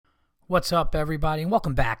What's up, everybody, and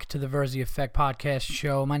welcome back to the Verzi Effect Podcast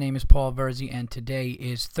Show. My name is Paul Verzi, and today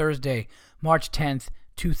is Thursday, March 10th,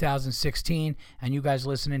 2016, and you guys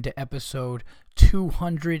listening to episode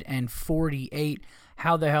 248.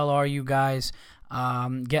 How the hell are you guys?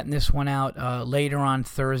 Getting this one out later on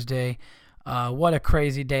Thursday. What a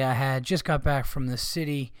crazy day I had. Just got back from the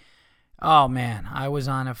city. Oh, man, I was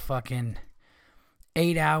on a fucking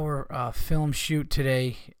 8-hour film shoot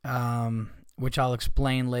today, which I'll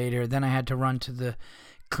explain later. Then I had to run to the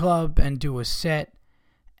club and do a set.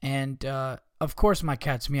 And, of course, my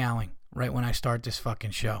cat's meowing right when I start this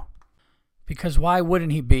fucking show. Because why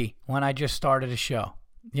wouldn't he be when I just started a show?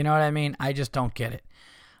 You know what I mean? I just don't get it.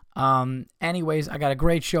 Anyways, I got a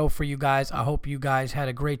great show for you guys. I hope you guys had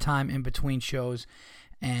a great time in between shows.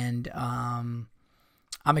 And I'm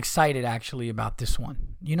excited, actually, about this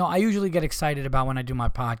one. You know, I usually get excited about when I do my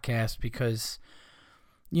podcast because,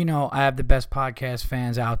 you know, I have the best podcast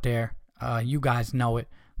fans out there. You guys know it.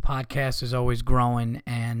 Podcast is always growing,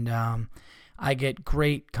 and I get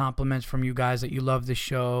great compliments from you guys that you love the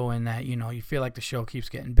show and that, you know, you feel like the show keeps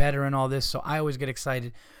getting better and all this. So I always get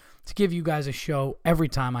excited to give you guys a show every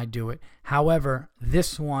time I do it. However,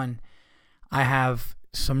 this one, I have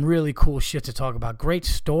some really cool shit to talk about. Great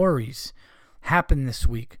stories happened this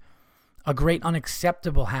week. A great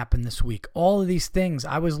unacceptable happened this week. All of these things,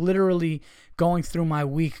 I was literally going through my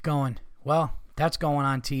week going, well, that's going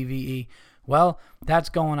on TVE. Well, that's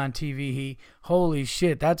going on TVE. Holy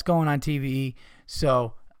shit, that's going on TVE.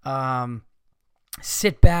 So,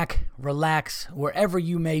 sit back, relax, wherever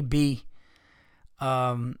you may be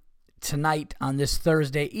tonight on this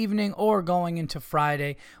Thursday evening or going into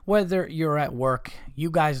Friday, whether you're at work.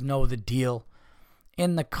 You guys know the deal.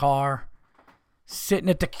 In the car, sitting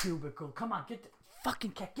at the cubicle. Come on, get the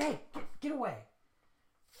fucking cat. Get away.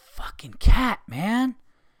 Fucking cat, man.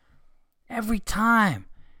 Every time.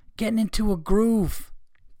 Getting into a groove.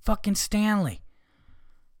 Fucking Stanley.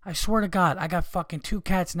 I swear to God, I got fucking 2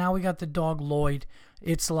 cats. Now we got the dog Lloyd.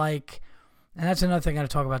 It's like, and that's another thing I got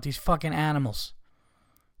to talk about, these fucking animals.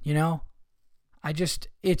 You know?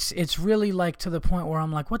 It's really like to the point where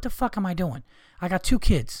I'm like, what the fuck am I doing? I got 2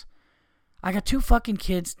 kids. I got 2 fucking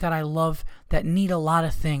kids that I love that need a lot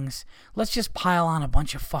of things. Let's just pile on a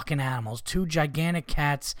bunch of fucking animals. 2 gigantic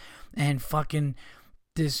cats and fucking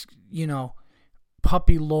this, you know,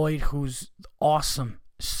 puppy Lloyd, who's awesome.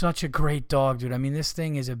 Such a great dog, dude. I mean, this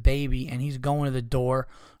thing is a baby, and he's going to the door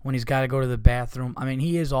when he's got to go to the bathroom. I mean,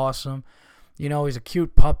 he is awesome. You know, he's a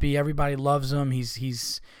cute puppy. Everybody loves him.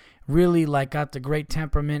 He's really, like, got the great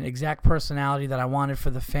temperament, exact personality that I wanted for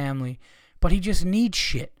the family. But he just needs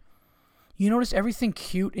shit. You notice everything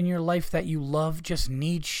cute in your life that you love just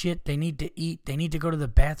needs shit. They need to eat. They need to go to the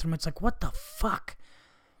bathroom. It's like, what the fuck?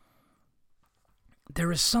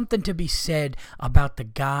 There is something to be said about the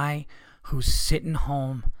guy who's sitting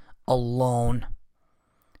home alone,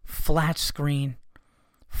 flat screen,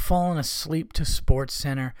 falling asleep to Sports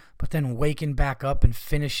Center, but then waking back up and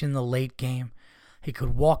finishing the late game. He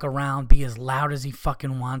could walk around, be as loud as he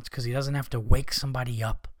fucking wants because he doesn't have to wake somebody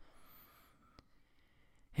up.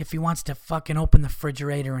 If he wants to fucking open the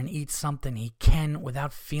refrigerator and eat something, he can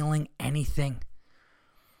without feeling anything.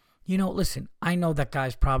 You know, listen, I know that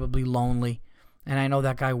guy's probably lonely, and I know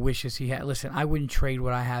that guy wishes he had. Listen, I wouldn't trade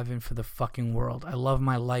what I have in for the fucking world. I love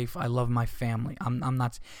my life. I love my family. I'm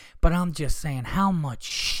not, but I'm just saying how much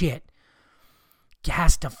shit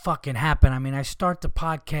has to fucking happen. I mean, I start the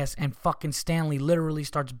podcast and fucking Stanley literally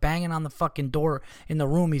starts banging on the fucking door in the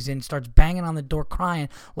room he's in, starts banging on the door crying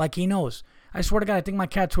like he knows. I swear to God, I think my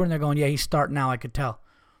cats were in there going, yeah, he's starting now, I could tell.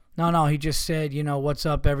 No, he just said, you know, what's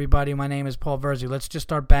up, everybody? My name is Paul Verzi. Let's just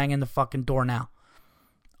start banging the fucking door now.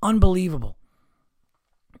 Unbelievable.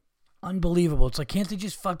 It's like, can't they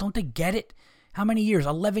just don't they get it? How many years?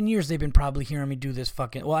 11 years they've been probably hearing me do this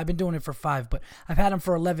fucking, well, I've been doing it for 5, but I've had them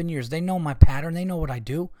for 11 years. They know my pattern. They know what I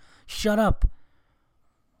do. Shut up.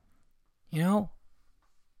 You know?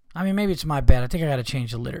 I mean, maybe it's my bad. I think I got to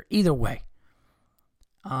change the litter. Either way.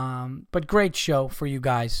 But great show for you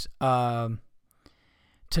guys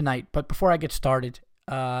tonight. But before I get started,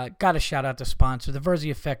 got to shout out the sponsor. The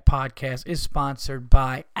Verzi Effect Podcast is sponsored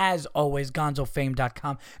by, as always,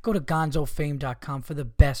 GonzoFame.com. Go to GonzoFame.com for the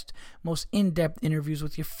best, most in-depth interviews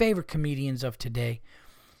with your favorite comedians of today.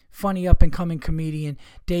 Funny up-and-coming comedian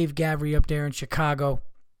Dave Gavry up there in Chicago,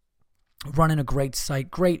 running a great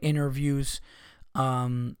site, great interviews.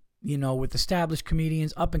 You know, with established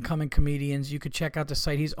comedians, up-and-coming comedians. You could check out the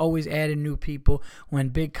site. He's always adding new people. When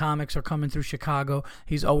big comics are coming through Chicago,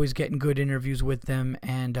 he's always getting good interviews with them.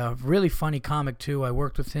 And a really funny comic, too. I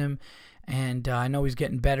worked with him, And I know he's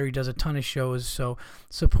getting better. He does a ton of shows. So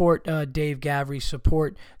support Dave Gavry.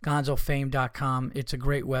 Support GonzoFame.com. It's a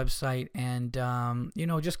great website. And,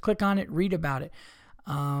 just click on it. Read about it.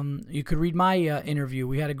 You could read my interview.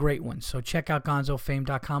 We had a great one. So check out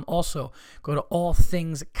GonzoFame.com. Also, go to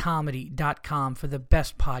allthingscomedy.com for the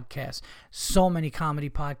best podcasts. So many comedy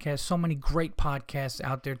podcasts. So many great podcasts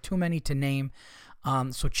out there. Too many to name.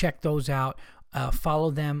 So check those out.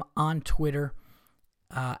 Follow them on Twitter.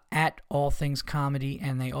 At All Things Comedy,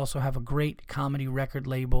 and they also have a great comedy record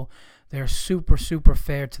label. They're super, super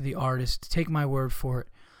fair to the artists. Take my word for it.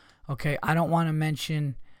 Okay, I don't want to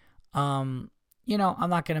mention, I'm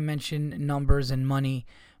not going to mention numbers and money,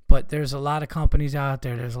 but there's a lot of companies out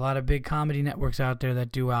there. There's a lot of big comedy networks out there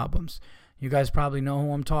that do albums. You guys probably know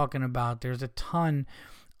who I'm talking about. There's a ton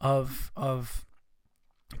of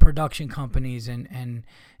production companies and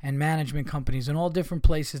management companies and all different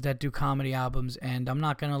places that do comedy albums. And I'm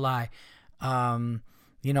not gonna lie,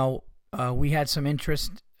 we had some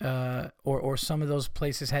interest, or some of those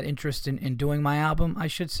places had interest in doing my album, I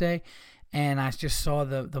should say. And I just saw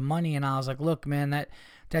the money, and I was like, look, man, that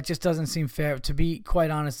just doesn't seem fair. To be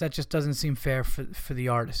quite honest, that just doesn't seem fair for the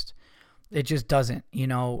artist. It just doesn't,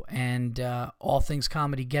 and All Things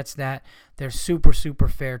Comedy gets that. They're super, super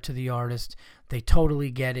fair to the artist. They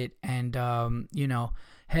totally get it. And,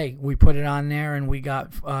 hey, we put it on there, and we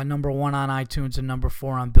got number 1 on iTunes and number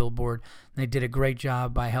 4 on Billboard. They did a great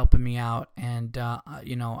job by helping me out, and,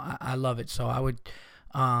 I love it. So I would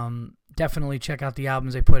definitely check out the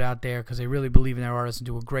albums they put out there, because they really believe in their artists and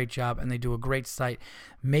do a great job, and they do a great site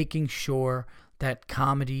making sure that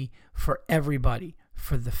comedy for everybody,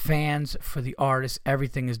 for the fans, for the artists,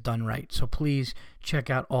 everything is done right. So please check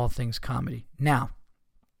out All Things Comedy. Now,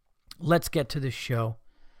 let's get to this show.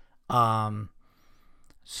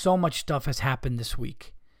 So much stuff has happened this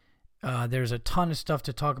week. There's a ton of stuff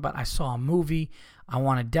to talk about. I saw a movie. I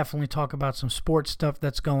want to definitely talk about some sports stuff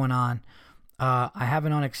that's going on. I have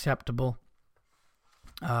an unacceptable.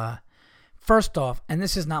 First off, and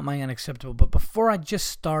this is not my unacceptable, but before I just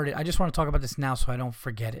started, I just want to talk about this now so I don't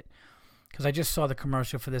forget it, because I just saw the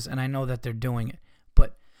commercial for this, and I know that they're doing it.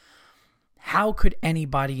 But how could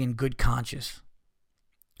anybody in good conscience,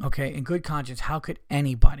 how could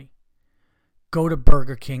anybody go to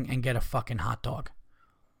Burger King and get a fucking hot dog?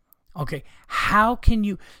 Okay, how can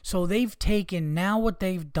you? So they've taken, now what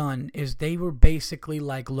they've done is they were basically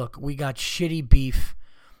like, look, we got shitty beef.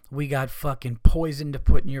 We got fucking poison to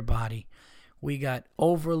put in your body. We got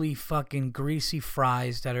overly fucking greasy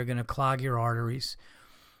fries that are going to clog your arteries.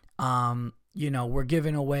 We're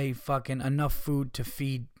giving away fucking enough food to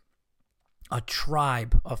feed a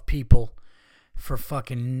tribe of people for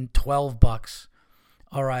fucking $12.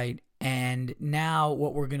 All right. And now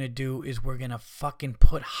what we're going to do is we're going to fucking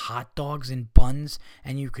put hot dogs in buns,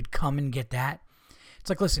 and you could come and get that. It's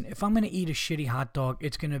like, listen, if I'm going to eat a shitty hot dog,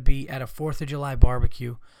 it's going to be at a 4th of July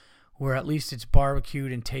barbecue, where at least it's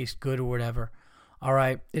barbecued and tastes good or whatever. All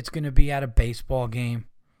right. It's going to be at a baseball game.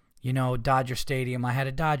 Dodger Stadium. I had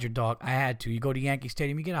a Dodger dog. I had to. You go to Yankee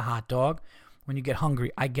Stadium, you get a hot dog when you get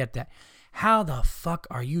hungry. I get that. How the fuck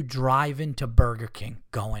are you driving to Burger King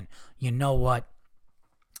going, you know what?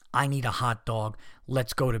 I need a hot dog.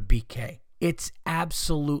 Let's go to BK. It's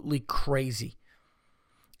absolutely crazy.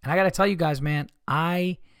 And I got to tell you guys, man,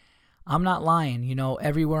 I'm not lying.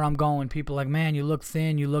 Everywhere I'm going, people are like, man, you look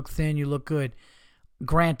thin, you look good.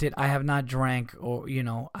 Granted, I have not drank, or,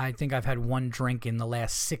 I think I've had one drink in the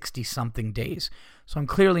last 60-something days. So I'm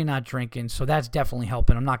clearly not drinking, so that's definitely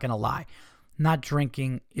helping. I'm not going to lie. Not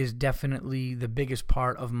drinking is definitely the biggest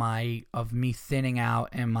part of me thinning out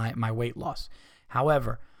and my weight loss.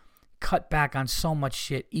 However, cut back on so much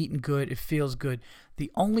shit, eating good, it feels good.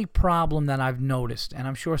 The only problem that I've noticed, and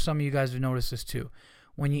I'm sure some of you guys have noticed this too,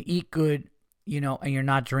 when you eat good, and you're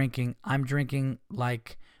not drinking, I'm drinking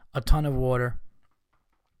like a ton of water.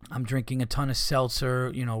 I'm drinking a ton of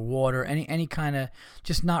seltzer, water, any kind of,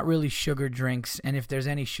 just not really sugar drinks. And if there's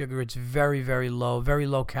any sugar, it's very, very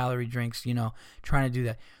low calorie drinks, trying to do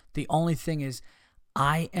that. The only thing is,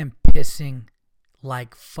 I am pissing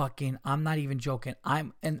like fucking, I'm not even joking.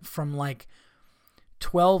 From like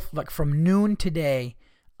 12, like from noon today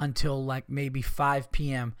until like maybe 5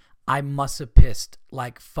 p.m., I must have pissed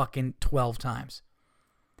like fucking 12 times.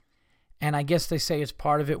 And I guess they say it's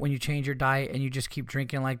part of it when you change your diet and you just keep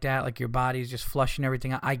drinking like that, like your body's just flushing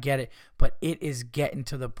everything out. I get it, but it is getting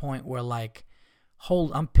to the point where like,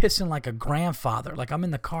 I'm pissing like a grandfather. Like I'm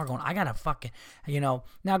in the car going, I gotta fucking,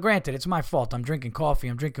 Now granted, it's my fault. I'm drinking coffee,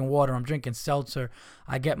 I'm drinking water, I'm drinking seltzer.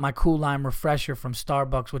 I get my Cool Lime Refresher from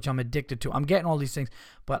Starbucks, which I'm addicted to. I'm getting all these things,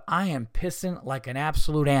 but I am pissing like an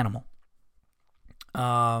absolute animal.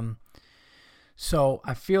 So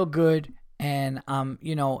I feel good, and and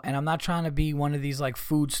I'm not trying to be one of these like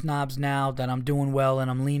food snobs now that I'm doing well and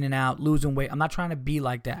I'm leaning out, losing weight. I'm not trying to be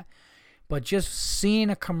like that. But just seeing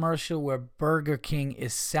a commercial where Burger King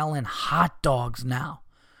is selling hot dogs now,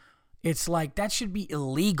 it's like that should be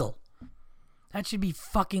illegal. That should be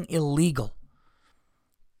fucking illegal.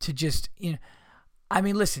 To just, I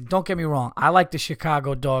mean, listen, don't get me wrong. I like the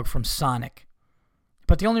Chicago dog from Sonic.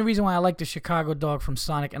 But the only reason why I like the Chicago dog from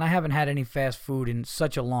Sonic, and I haven't had any fast food in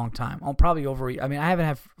such a long time. I haven't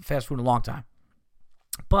had fast food in a long time.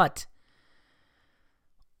 But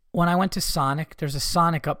when I went to Sonic, there's a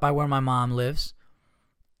Sonic up by where my mom lives,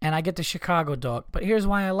 and I get the Chicago dog. But here's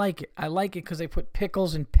why I like it. I like it because they put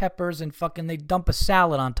pickles and peppers and they dump a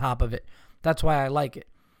salad on top of it. That's why I like it.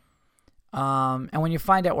 And when you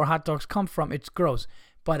find out where hot dogs come from, it's gross.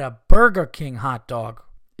 But a Burger King hot dog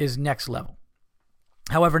is next level.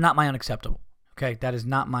 However, not my unacceptable. Okay, that is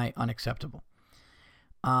not my unacceptable.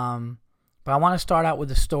 But I want to start out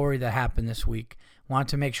with a story that happened this week. Wanted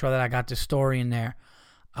to make sure that I got this story in there.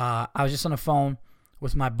 I was just on the phone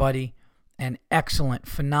with my buddy, an excellent,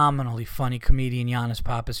 phenomenally funny comedian, Giannis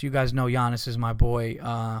Pappas. You guys know Giannis is my boy.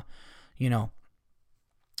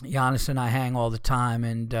 Giannis and I hang all the time,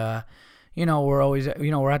 and we're always,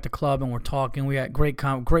 we're at the club and we're talking. We had great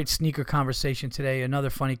sneaker conversation today. Another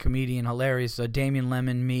funny comedian, hilarious. Damian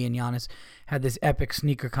Lemon, me, and Giannis had this epic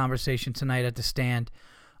sneaker conversation tonight at the stand.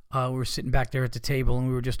 We were sitting back there at the table and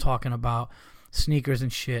we were just talking about sneakers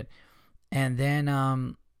and shit. And then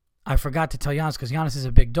I forgot to tell Giannis because Giannis is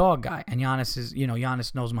a big dog guy, and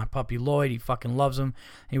Giannis knows my puppy Lloyd. He fucking loves him.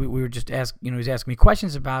 And we were just he was asking me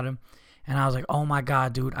questions about him. And I was like, oh, my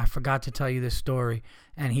God, dude, I forgot to tell you this story.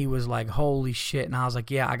 And he was like, holy shit. And I was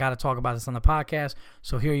like, yeah, I got to talk about this on the podcast.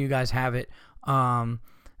 So here you guys have it.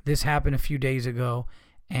 This happened a few days ago.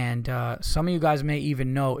 And some of you guys may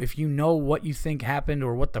even know. If you know what you think happened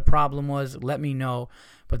or what the problem was, let me know.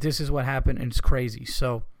 But this is what happened, and it's crazy.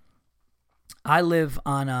 So I live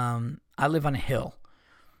on a hill.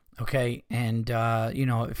 Okay, and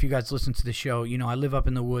if you guys listen to the show, I live up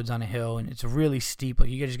in the woods on a hill, and it's really steep. Like,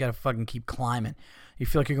 you just gotta fucking keep climbing. You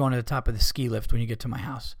feel like you're going to the top of the ski lift when you get to my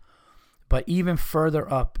house. But even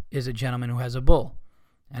further up is a gentleman who has a bull,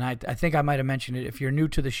 and I think I might have mentioned it. If you're new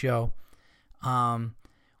to the show,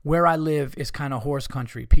 where I live is kind of horse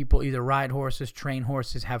country. People either ride horses, train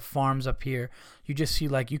horses, have farms up here. You just see,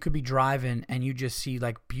 like, you could be driving and you just see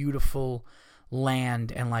like beautiful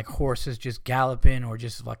land and like horses just galloping or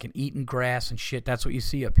just fucking eating grass and shit. That's what you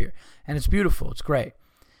see up here, and it's beautiful. It's great.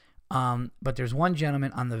 But there's one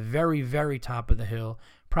gentleman on the very, very top of the hill,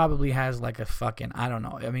 probably has like a fucking, I don't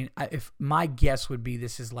know. I mean, if my guess would be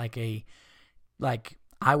this is like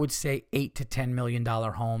I would say $8 to $10 million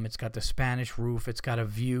home. It's got the Spanish roof. It's got a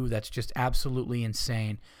view that's just absolutely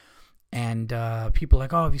insane. And people are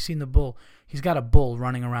like, oh, have you seen the bull? He's got a bull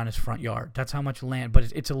running around his front yard. That's how much land.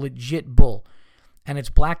 But it's a legit bull. And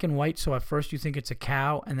it's black and white, so at first you think it's a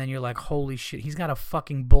cow, and then you're like, holy shit, he's got a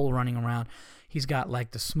fucking bull running around. He's got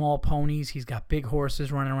like the small ponies. He's got big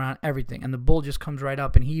horses running around, everything. And the bull just comes right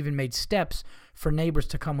up, and he even made steps for neighbors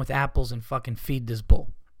to come with apples and fucking feed this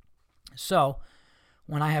bull. So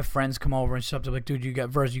when I have friends come over and stuff, they're like, dude, you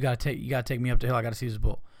gotta take me up the hill. I gotta see this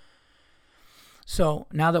bull. So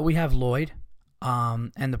now that we have Lloyd,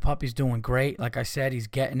 and the puppy's doing great, like I said, he's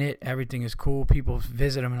getting it. Everything is cool. People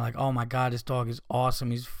visit him and like, oh my God, this dog is awesome.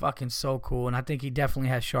 He's fucking so cool. And I think he definitely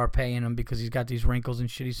has Shar-Pei in him because he's got these wrinkles and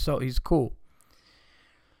shit. He's cool.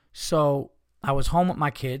 So I was home with my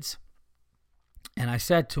kids, and I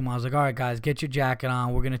said to him, I was like, all right, guys, get your jacket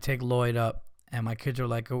on. We're gonna take Lloyd up. And my kids are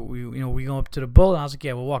like, we go up to the bull. And I was like,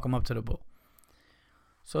 yeah, we'll walk him up to the bull.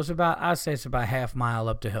 So I'd say it's about half mile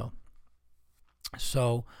up the hill.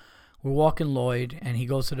 So we're walking Lloyd, and he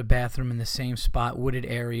goes to the bathroom in the same spot, wooded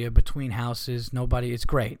area between houses. It's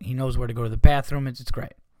great. He knows where to go to the bathroom. It's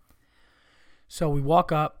great. So we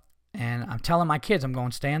walk up, and I'm telling my kids, I'm going,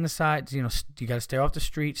 stay on the sides. You got to stay off the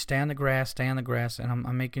street, stay on the grass. And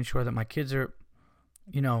I'm making sure that my kids are,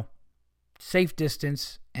 safe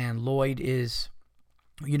distance, and Lloyd is,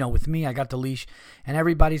 with me. I got the leash, and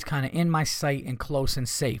everybody's kind of in my sight and close and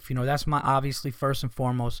safe. That's my, obviously, first and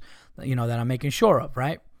foremost, that I'm making sure of,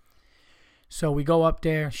 right? So we go up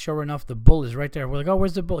there. Sure enough, the bull is right there. We're like, oh,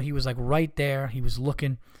 where's the bull? He was like right there. He was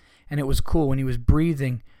looking, and it was cool. When he was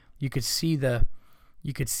breathing, you could see the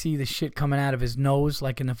shit coming out of his nose,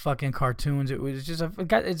 like in the fucking cartoons. It was just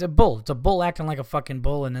it's a bull. It's a bull acting like a fucking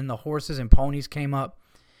bull, and then the horses and ponies came up,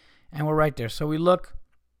 and we're right there. So we look,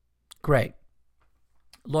 great.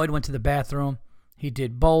 Lloyd went to the bathroom. He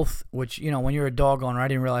did both, which, when you're a dog owner, I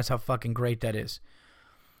didn't realize how fucking great that is.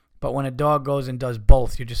 But when a dog goes and does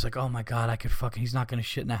both, you're just like, oh my God, he's not going to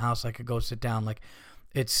shit in the house. I could go sit down. Like,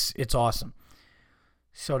 it's awesome.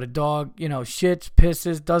 So the dog, shits,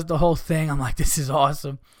 pisses, does the whole thing. I'm like, this is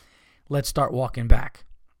awesome. Let's start walking back.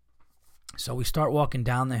 So we start walking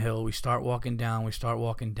down the hill. We start walking down.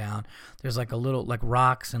 There's like a little, like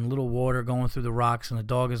rocks and little water going through the rocks, and the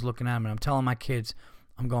dog is looking at me. And I'm telling my kids,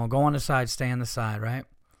 I'm going, go on the side, stay on the side, right?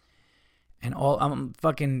 And I'm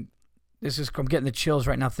getting the chills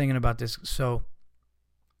right now thinking about this. So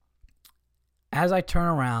as I turn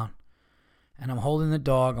around and I'm holding the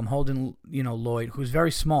dog, I'm holding, Lloyd, who's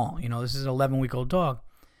very small. This is an 11-week-old dog.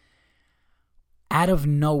 Out of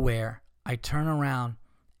nowhere, I turn around,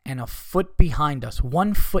 and 1 foot behind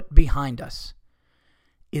us,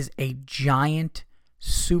 is a giant,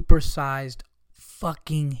 supersized,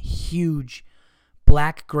 fucking huge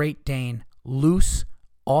black Great Dane, loose,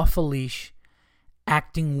 off a leash,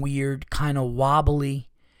 acting weird, kind of wobbly,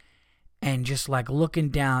 and just like looking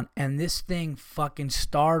down. And this thing fucking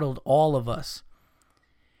startled all of us.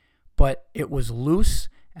 But it was loose,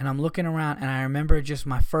 and I'm looking around, and I remember just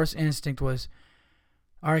my first instinct was,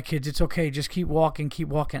 all right, kids, it's okay. Just keep walking.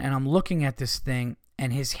 And I'm looking at this thing,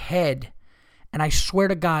 and his head, and I swear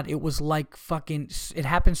to God, it was like it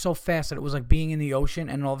happened so fast that it was like being in the ocean,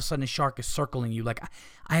 and all of a sudden a shark is circling you. Like,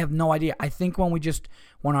 I have no idea. I think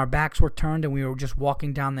when our backs were turned and we were just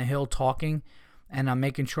walking down the hill talking, and I'm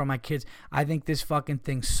making sure my kids, I think this fucking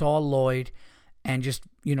thing saw Lloyd and just,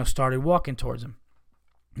 started walking towards him.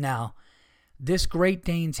 Now, this Great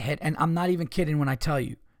Dane's head, and I'm not even kidding when I tell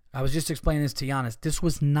you, I was just explaining this to Giannis. This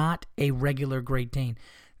was not a regular Great Dane.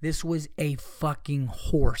 This was a fucking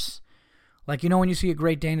horse. Like, when you see a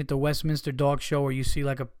Great Dane at the Westminster Dog Show, or you see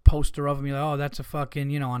like a poster of him, you're like, oh, that's a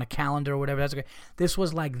fucking, on a calendar or whatever. That's okay. This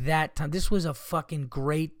was like that time. This was a fucking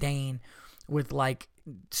Great Dane with like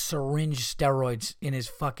syringe steroids in his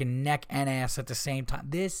fucking neck and ass at the same time.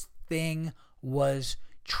 This thing was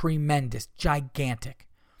tremendous, gigantic.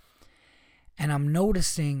 And I'm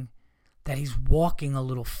noticing that he's walking a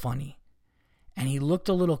little funny, and he looked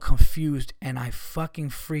a little confused, and I fucking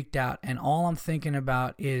freaked out. And all I'm thinking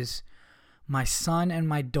about is my son and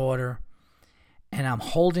my daughter, and I'm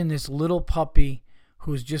holding this little puppy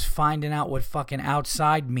who's just finding out what fucking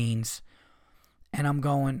outside means. And I'm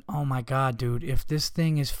going, oh my God, dude, if this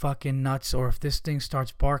thing is fucking nuts, or if this thing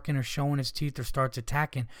starts barking or showing its teeth or starts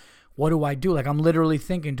attacking, what do I do? Like, I'm literally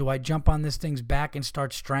thinking, do I jump on this thing's back and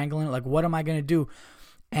start strangling it? Like, what am I going to do?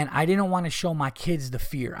 And I didn't want to show my kids the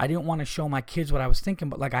fear. I didn't want to show my kids what I was thinking,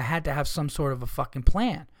 but like, I had to have some sort of a fucking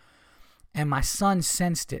plan. And my son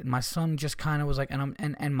sensed it. And my son just kind of was like,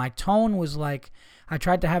 and my tone was like, I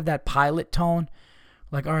tried to have that pilot tone.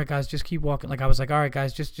 Like, all right, guys, just keep walking. Like, I was like, all right,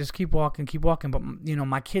 guys, just keep walking. But,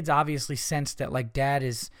 my kids obviously sensed that, like, dad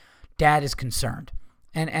is concerned.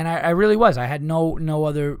 And I really was. I had no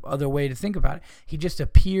other way to think about it. He just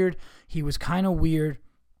appeared. He was kind of weird.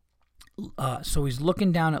 So he's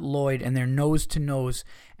looking down at Lloyd, and they're nose to nose,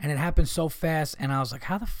 and it happened so fast, and I was like,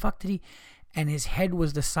 how the fuck did he? And his head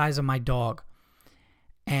was the size of my dog.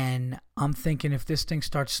 And I'm thinking, if this thing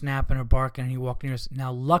starts snapping or barking and he walked near us.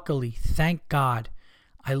 Now, luckily, thank God,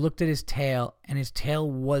 I looked at his tail, and his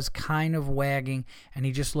tail was kind of wagging, and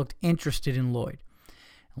he just looked interested in Lloyd.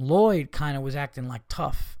 Lloyd kind of was acting like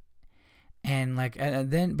tough. And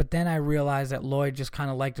then I realized that Lloyd just kind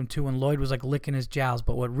of liked him too, and Lloyd was like licking his jowls.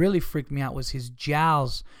 But what really freaked me out was his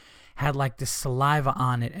jowls had like this saliva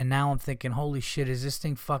on it, and now I'm thinking, holy shit, is this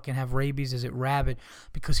thing fucking have rabies? Is it rabid?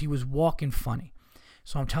 Because he was walking funny.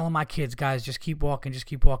 So I'm telling my kids, guys, just keep walking.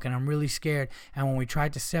 I'm really scared. And when we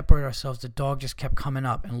tried to separate ourselves, the dog just kept coming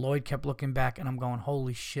up, and Lloyd kept looking back, and I'm going,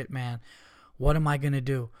 holy shit, man, what am I gonna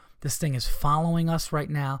do? This thing is following us right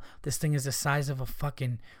now. This thing is the size of a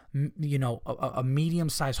fucking, a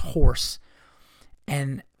medium-sized horse.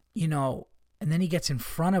 And, and then he gets in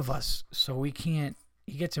front of us. So he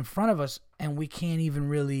gets in front of us, and we can't even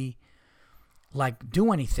really, like,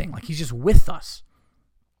 do anything. Like, he's just with us.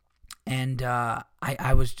 And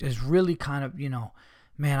I was just really kind of,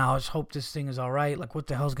 man, I just hope this thing is all right. Like, what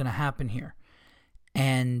the hell's going to happen here?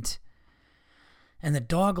 And the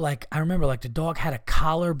dog, like, I remember, like, the dog had a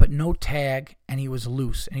collar but no tag, and he was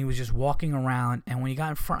loose, and he was just walking around. And when he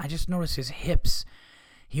got in front, I just noticed his hips.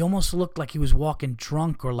 He almost looked like he was walking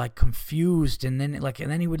drunk or, like, confused. And then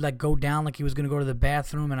he would, like, go down like he was going to go to the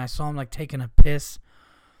bathroom, and I saw him, like, taking a piss.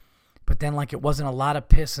 But then, like, it wasn't a lot of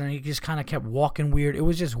piss, and he just kind of kept walking weird. It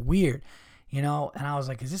was just weird, And I was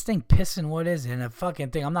like, is this thing pissing? What is it? And the fucking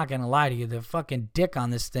thing, I'm not going to lie to you, the fucking dick on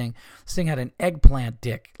this thing had an eggplant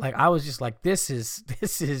dick. Like, I was just like, this is,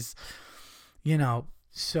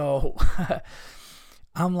 so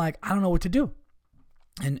I'm like, I don't know what to do.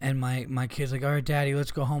 And my kid's like, all right, daddy,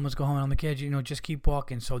 let's go home. And I'm like, yeah, just keep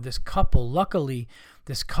walking. So this couple, luckily,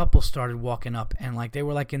 started walking up, and like they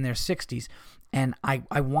were like in their 60s. And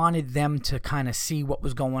I wanted them to kind of see what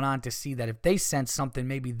was going on, to see that if they sense something,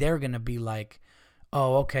 maybe they're going to be like,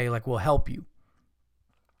 oh, okay, like we'll help you.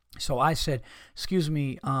 So I said, excuse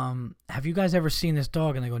me, have you guys ever seen this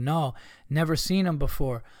dog? And they go, no, never seen him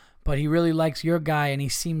before. But he really likes your guy, and he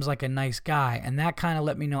seems like a nice guy. And that kind of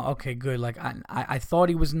let me know, okay, good. Like, I thought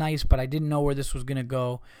he was nice, but I didn't know where this was going to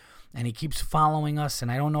go. And he keeps following us,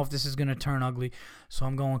 and I don't know if this is going to turn ugly. So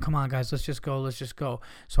I'm going, come on, guys, let's just go.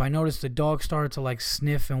 So I noticed the dog started to, like,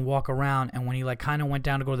 sniff and walk around. And when he, like, kind of went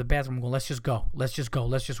down to go to the bathroom, I'm going, let's just go. Let's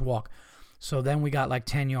just walk. So then we got, like,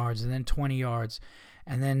 10 yards and then 20 yards.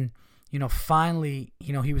 And then, finally,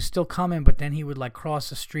 he was still coming, but then he would like cross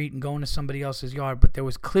the street and go into somebody else's yard. But there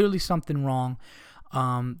was clearly something wrong.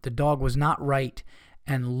 The dog was not right.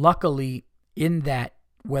 And luckily, in that,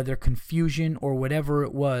 whether confusion or whatever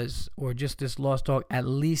it was, or just this lost dog, at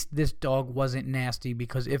least this dog wasn't nasty,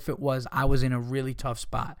 because if it was, I was in a really tough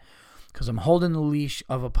spot. Because I'm holding the leash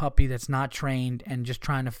of a puppy that's not trained and just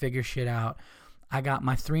trying to figure shit out. I got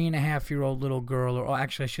my 3.5-year-old little girl, or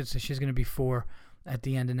actually I should say she's going to be 4 at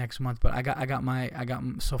the end of next month. But I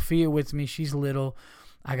got Sophia with me. She's little.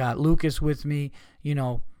 I got Lucas with me.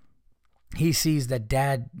 He sees that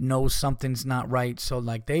dad knows something's not right. So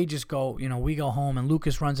like they just go, we go home, and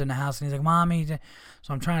Lucas runs in the house and he's like, Mommy.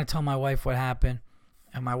 So I'm trying to tell my wife what happened.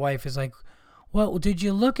 And my wife is like, well, did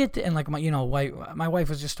you look at and like my wife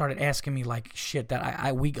has just started asking me like shit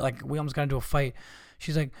that we almost got into a fight.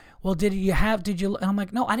 She's like, well, did you? And I'm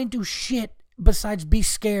like, no, I didn't do shit besides be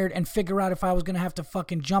scared and figure out if I was going to have to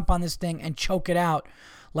fucking jump on this thing and choke it out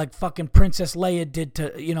like fucking Princess Leia did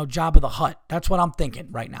to, Jabba the Hutt. That's what I'm thinking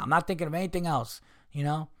right now. I'm not thinking of anything else,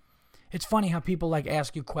 It's funny how people like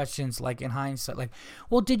ask you questions like in hindsight, like,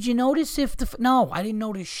 well, did you notice if no, I didn't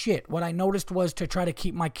notice shit. What I noticed was to try to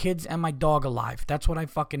keep my kids and my dog alive. That's what I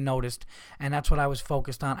fucking noticed, and that's what I was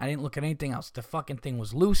focused on. I didn't look at anything else. The fucking thing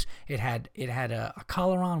was loose. It had a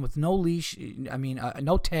collar on with no leash.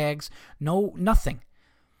 No tags, nothing.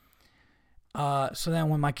 So then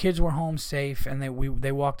when my kids were home safe and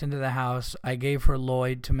they walked into the house, I gave her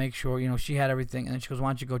Lloyd to make sure, she had everything. And then she goes, why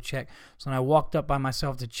don't you go check? So then I walked up by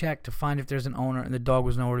myself to check to find if there's an owner, and the dog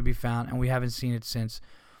was nowhere to be found, and we haven't seen it since.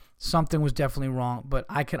 Something was definitely wrong, but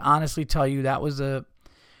I could honestly tell you that was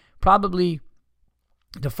probably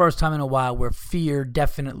the first time in a while where fear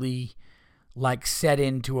definitely like set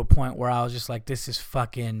in to a point where I was just like, this is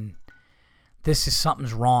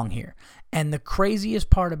something's wrong here. And the craziest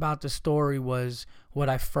part about the story was what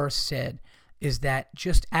I first said, is that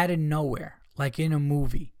just out of nowhere, like in a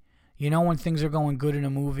movie, when things are going good in a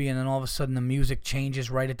movie and then all of a sudden the music changes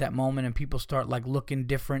right at that moment and people start like looking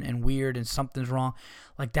different and weird and something's wrong.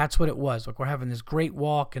 Like that's what it was. Like we're having this great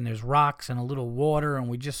walk and there's rocks and a little water and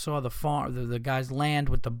we just saw the farm, the guys land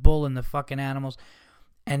with the bull and the fucking animals.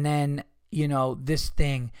 And then, this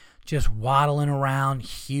thing just waddling around,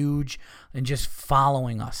 huge, and just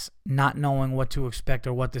following us, not knowing what to expect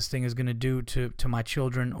or what this thing is going to do to my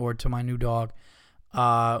children or to my new dog,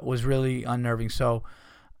 was really unnerving. So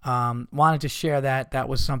wanted to share that. That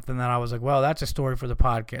was something that I was like, well, that's a story for the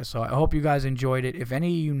podcast. So I hope you guys enjoyed it. If any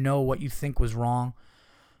of you know what you think was wrong,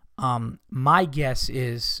 my guess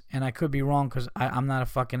is, and I could be wrong because I'm not a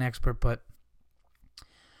fucking expert, but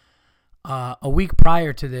a week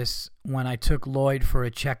prior to this, when I took Lloyd for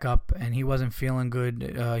a checkup and he wasn't feeling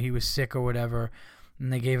good, he was sick or whatever,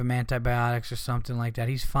 and they gave him antibiotics or something like that.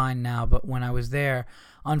 He's fine now, but when I was there,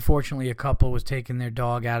 unfortunately, a couple was taking their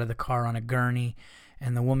dog out of the car on a gurney,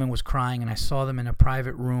 and the woman was crying, and I saw them in a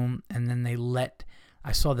private room, and then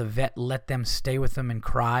I saw the vet let them stay with them and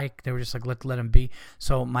cry. They were just like, let them be.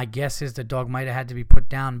 So my guess is the dog might have had to be put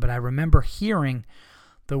down, but I remember hearing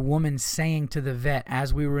the woman saying to the vet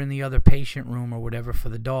as we were in the other patient room or whatever for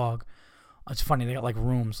the dog. It's funny, they got like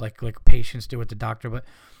rooms like patients do with the doctor, but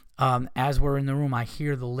as we're in the room, I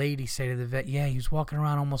hear the lady say to the vet, yeah, he's walking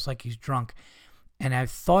around almost like he's drunk. And I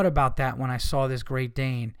thought about that when I saw this Great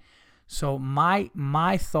Dane. So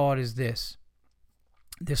my thought is this.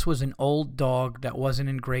 This was an old dog that wasn't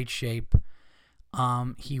in great shape.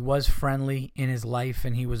 He was friendly in his life,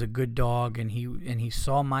 and he was a good dog, and he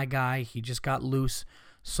saw my guy. He just got loose,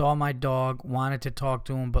 saw my dog, wanted to talk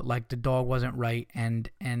to him, but like the dog wasn't right.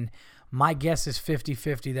 And my guess is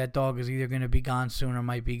 50-50. That dog is either going to be gone soon or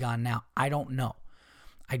might be gone now. I don't know.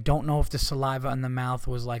 I don't know if the saliva in the mouth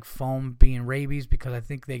was like foam being rabies, because I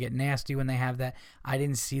think they get nasty when they have that. I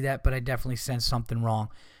didn't see that, but I definitely sensed something wrong.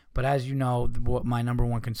 But as you know, what my number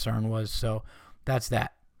one concern was. So that's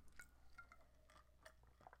that.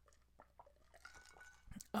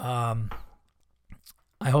 I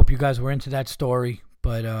hope you guys were into that story,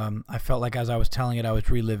 but I felt like as I was telling it, I was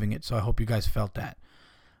reliving it. So I hope you guys felt that.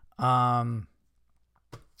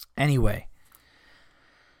 Anyway,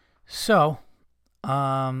 so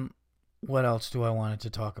what else do I wanted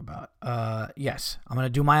to talk about? Yes, I'm going to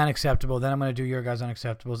do my unacceptable, then I'm going to do your guys'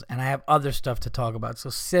 unacceptables, and I have other stuff to talk about.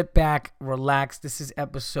 So sit back, relax. This is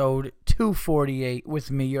episode 248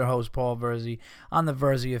 with me, your host, Paul Verzi, on the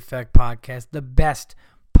Verzi Effect podcast, the best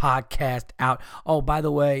podcast out. Oh, by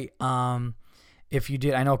the way, if you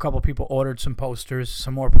did, I know a couple people ordered some posters.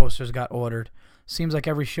 Some more posters got ordered. Seems like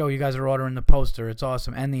every show you guys are ordering the poster. It's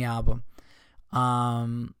awesome. And the album.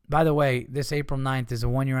 By the way, this April 9th is a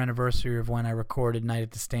 1-year anniversary of when I recorded Night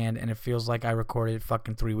at the Stand, and it feels like I recorded it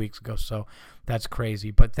fucking 3 weeks ago, so that's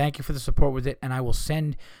crazy. But thank you for the support with it, and I will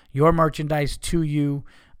send your merchandise to you.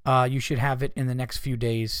 You should have it in the next few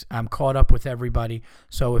days. I'm caught up with everybody,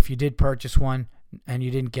 so if you did purchase one and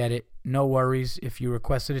you didn't get it, no worries. If you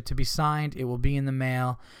requested it to be signed, it will be in the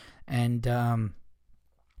mail, and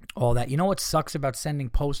all that. You know what sucks about sending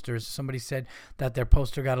posters? Somebody said that their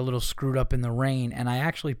poster got a little screwed up in the rain, and I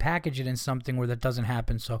actually package it in something where that doesn't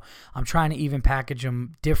happen, so I'm trying to even package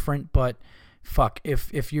them different, but fuck,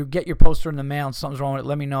 if you get your poster in the mail and something's wrong with it,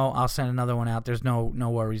 let me know. I'll send another one out. There's no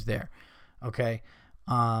worries there. Okay?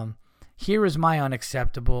 Here is my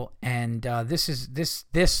unacceptable, and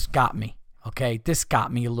this got me. Okay? This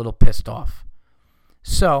got me a little pissed off.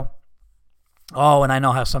 So, and I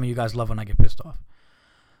know how some of you guys love when I get pissed off.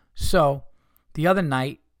 So, the other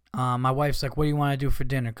night, my wife's like, what do you want to do for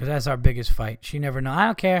dinner? Because that's our biggest fight. She never knows. I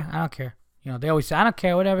don't care. You know, they always say, I don't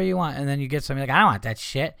care, whatever you want. And then you get something like, I don't want that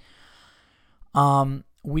shit.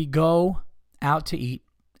 We go out to eat,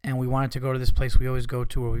 and we wanted to go to this place we always go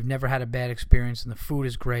to where we've never had a bad experience, and the food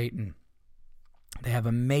is great, and they have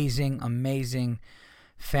amazing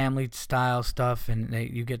family-style stuff, and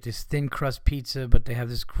you get this thin crust pizza, but they have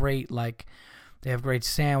this great, they have great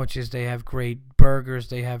sandwiches. They have great burgers.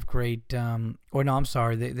 They have great, they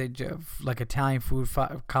like Italian food,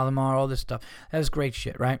 calamari, all this stuff. That's great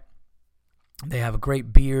shit, right? They have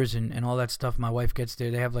great beers and all that stuff. My wife gets there.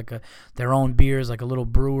 They have their own beers, like a little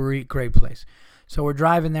brewery. Great place. So we're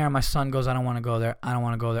driving there, and my son goes, I don't want to go there. I don't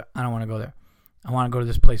want to go there. I don't want to go there. I want to go to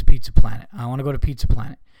this place, Pizza Planet. I want to go to Pizza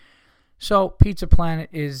Planet. So Pizza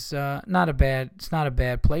Planet is not a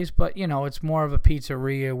bad place, but you know, it's more of a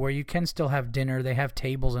pizzeria where you can still have dinner. They have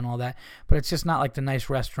tables and all that, but it's just not like the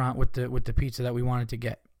nice restaurant with the pizza that we wanted to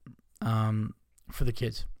get for the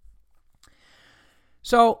kids.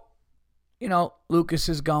 So, you know, Lucas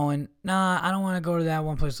is going, nah, I don't want to go to that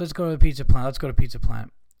one place. Let's go to the Pizza Planet. Let's go to Pizza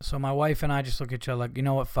Planet. So my wife and I just look at each other like, you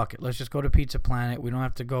know what, fuck it. Let's just go to Pizza Planet. We don't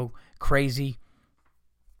have to go crazy.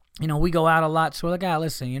 You know, we go out a lot, so we're like,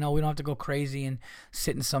 listen, you know, we don't have to go crazy and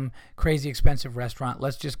sit in some crazy expensive restaurant.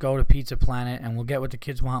 Let's just go to Pizza Planet, and we'll get what the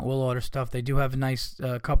kids want. We'll order stuff. They do have a nice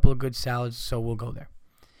couple of good salads, so we'll go there.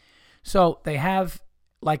 So they have,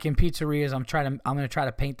 like in pizzerias, I'm going to try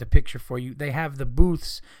to paint the picture for you. They have the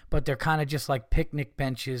booths, but they're kind of just like picnic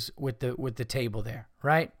benches with the table there,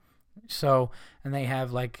 right? So, and they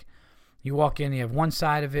have you walk in, you have one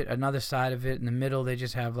side of it, another side of it. In the middle, they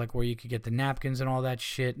just have where you could get the napkins and all that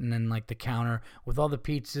shit, and then the counter with all the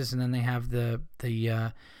pizzas, and then they have the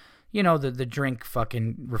drink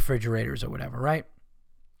fucking refrigerators or whatever, right?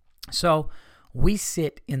 So we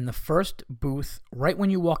sit in the first booth, right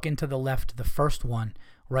when you walk into the left, the first one,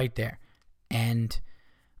 right there. And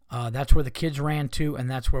that's where the kids ran to, and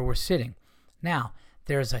that's where we're sitting. Now,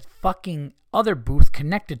 there's a fucking other booth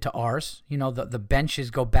connected to ours. You know, the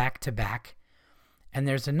benches go back to back. And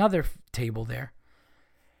there's another table there,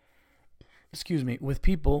 with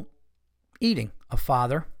people eating, a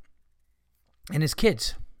father and his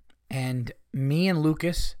kids. And me and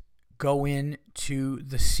Lucas go in to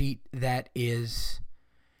the seat that is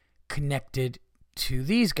connected to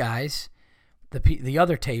these guys, the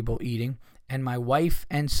other table eating. And my wife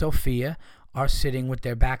and Sophia are sitting with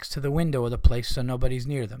their backs to the window of the place so nobody's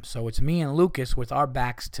near them. So it's me and Lucas with our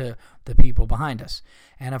backs to the people behind us.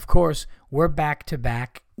 And of course, we're back to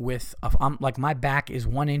back with, my back is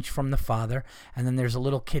 1 inch from the father, and then there's a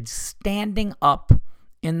little kid standing up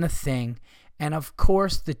in the thing. And of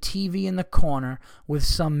course, the TV in the corner with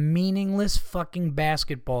some meaningless fucking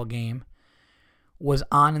basketball game was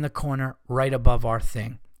on in the corner right above our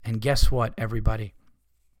thing. And guess what, everybody?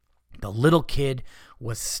 The little kid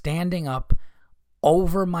was standing up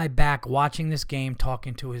over my back watching this game,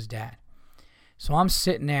 talking to his dad. So I'm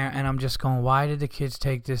sitting there and I'm just going, why did the kids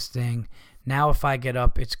take this thing? Now if I get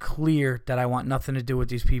up, it's clear that I want nothing to do with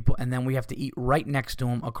these people, and then we have to eat right next to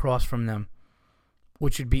them, across from them,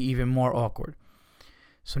 which would be even more awkward.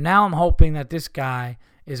 So now I'm hoping that this guy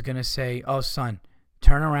is going to say, oh, son,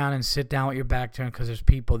 turn around and sit down with your back turned because there's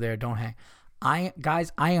people there. Don't hang.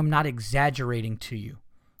 Guys, I am not exaggerating to you.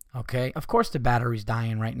 Okay? Of course the battery's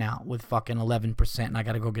dying right now with fucking 11% and I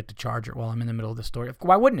got to go get the charger while I'm in the middle of the story.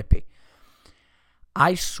 Why wouldn't it be?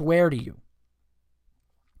 I swear to you,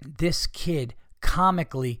 this kid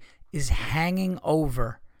comically is hanging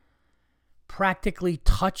over, practically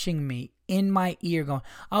touching me in my ear going,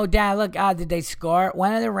 oh, Dad, look, did they score?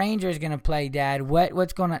 When are the Rangers going to play, Dad?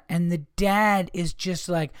 What's going on? And the dad is just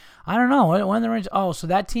like, I don't know. When are the Rangers? Oh, so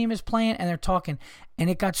that team is playing and they're talking. And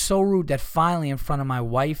it got so rude that finally in front of my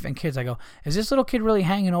wife and kids, I go, is this little kid really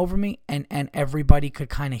hanging over me? And everybody could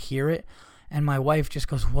kind of hear it. And my wife just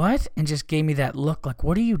goes, what? And just gave me that look like,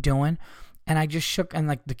 what are you doing? And I just shook, and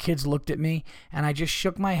like the kids looked at me, and I just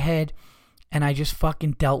shook my head, and I just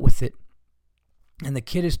fucking dealt with it. And the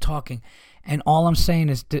kid is talking, and all I'm saying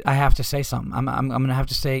is I have to say something. I'm gonna have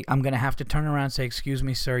to turn around and say, excuse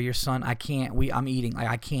me, sir, your son, I can't. I'm eating. Like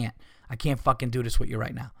I can't fucking do this with you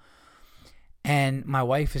right now. And my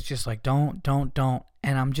wife is just like, don't.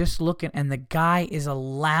 And I'm just looking, and the guy is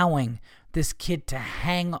allowing this kid to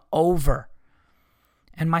hang over.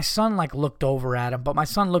 And my son, like, looked over at him. But my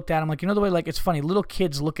son looked at him like, you know the way, like, it's funny. Little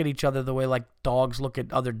kids look at each other the way, like, dogs look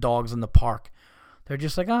at other dogs in the park. They're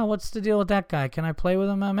just like, oh, what's the deal with that guy? Can I play with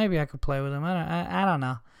him? Maybe I could play with him. I don't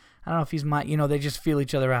know. I don't know if he's my, they just feel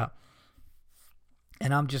each other out.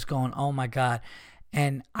 And I'm just going, oh, my God.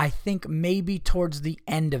 And I think maybe towards the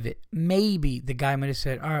end of it, maybe the guy might have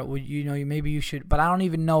said, all right, well, maybe you should. But I don't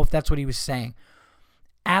even know if that's what he was saying.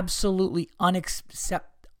 Absolutely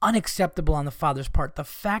unacceptable on the father's part. The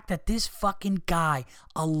fact that this fucking guy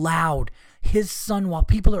allowed his son while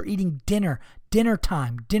people are eating dinner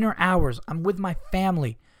time, dinner hours. I'm with my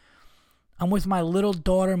family. I'm with my little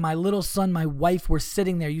daughter, my little son, my wife. We're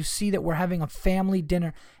sitting there. You see that we're having a family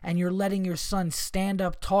dinner and you're letting your son stand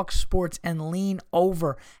up, talk sports, and lean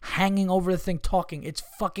over, hanging over the thing, talking. It's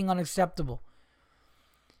fucking unacceptable.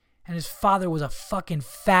 And his father was a fucking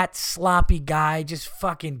fat, sloppy guy, just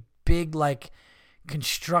fucking big, like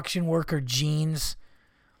construction worker jeans,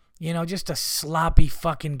 just a sloppy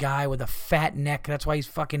fucking guy with a fat neck. That's why he's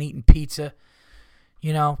fucking eating pizza.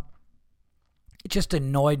 It just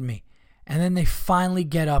annoyed me. And then they finally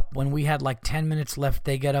get up when we had like 10 minutes left.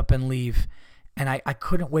 They get up and leave. And I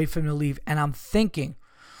couldn't wait for them to leave. And I'm thinking,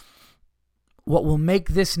 what will make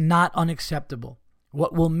this not unacceptable,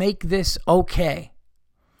 what will make this okay,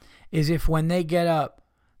 is if when they get up,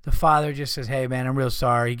 the father just says, hey, man, I'm real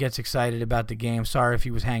sorry. He gets excited about the game. Sorry if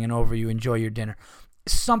he was hanging over you. Enjoy your dinner.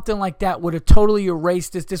 Something like that would have totally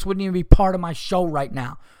erased this. This wouldn't even be part of my show right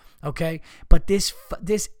now, okay? But this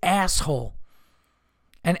asshole,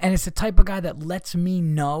 and it's the type of guy that lets me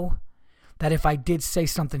know that if I did say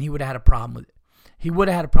something, he would have had a problem with it. He would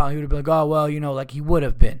have had a problem. He would have been like, oh, well, like he would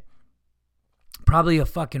have been. Probably a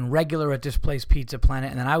fucking regular at this place, Pizza Planet,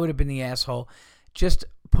 and then I would have been the asshole. Just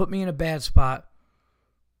put me in a bad spot.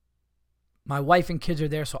 My wife and kids are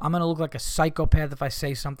there, so I'm going to look like a psychopath if I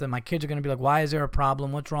say something. My kids are going to be like, why is there a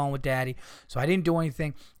problem? What's wrong with Daddy? So I didn't do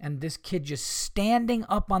anything. And this kid just standing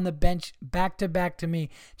up on the bench, back to me,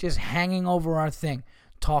 just hanging over our thing,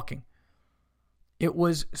 talking. It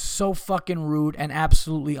was so fucking rude and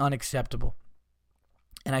absolutely unacceptable.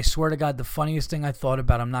 And I swear to God, the funniest thing I thought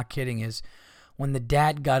about, I'm not kidding, is when the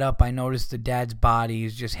dad got up, I noticed the dad's body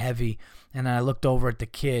is just heavy. And then I looked over at the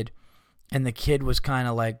kid, and the kid was kind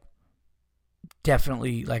of like,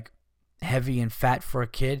 definitely like heavy and fat for a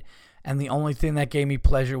kid, and the only thing that gave me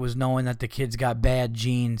pleasure was knowing that the kid's got bad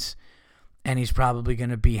genes and he's probably going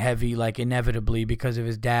to be heavy like inevitably because of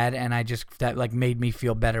his dad. And that like made me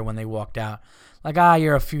feel better when they walked out, like,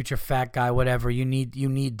 you're a future fat guy, whatever, you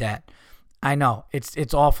need that. I know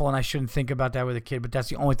it's awful and I shouldn't think about that with a kid, but that's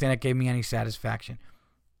the only thing that gave me any satisfaction.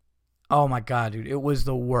 Oh my God, dude, it was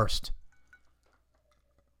the worst.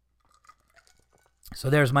 So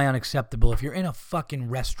there's my unacceptable. If you're in a fucking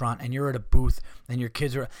restaurant and you're at a booth and your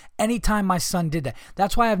kids are... Anytime my son did that.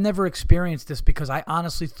 That's why I've never experienced this, because I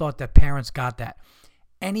honestly thought that parents got that.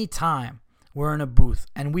 Anytime we're in a booth,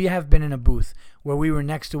 and we have been in a booth where we were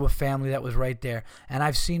next to a family that was right there, and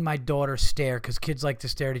I've seen my daughter stare, because kids like to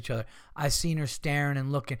stare at each other. I've seen her staring and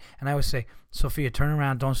looking, and I would say, Sophia, turn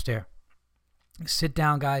around, don't stare. Sit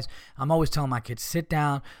down, guys. I'm always telling my kids, sit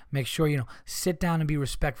down, make sure, sit down and be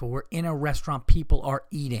respectful. We're in a restaurant. People are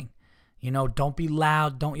eating. Don't be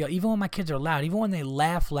loud. Don't yell. Even when my kids are loud, even when they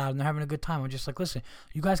laugh loud and they're having a good time, I'm just like, listen,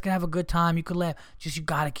 you guys can have a good time. You could laugh. Just, you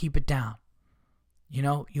got to keep it down.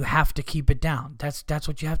 You have to keep it down. That's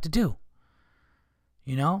what you have to do.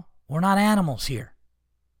 We're not animals here.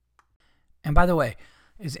 And by the way,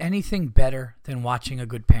 is anything better than watching a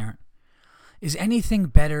good parent? Is anything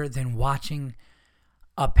better than watching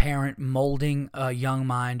a parent molding a young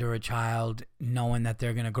mind or a child, knowing that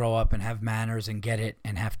they're going to grow up and have manners and get it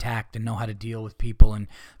and have tact and know how to deal with people and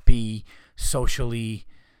be socially,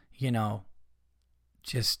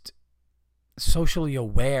 just socially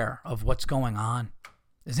aware of what's going on?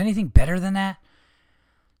 Is anything better than that?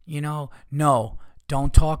 No.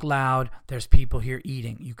 Don't talk loud. There's people here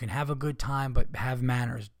eating. You can have a good time, but have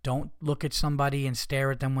manners. Don't look at somebody and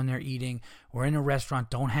stare at them when they're eating. We're in a restaurant.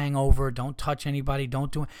 Don't hang over. Don't touch anybody.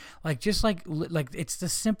 Don't do like it's the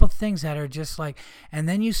simple things that are just like. And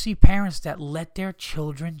then you see parents that let their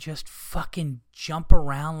children just fucking jump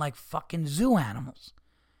around like fucking zoo animals.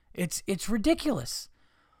 It's ridiculous.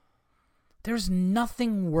 There's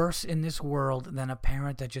nothing worse in this world than a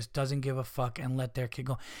parent that just doesn't give a fuck and let their kid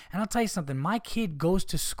go. And I'll tell you something. My kid goes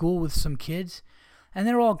to school with some kids, and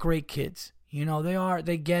they're all great kids.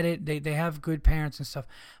 They get it. They have good parents and stuff.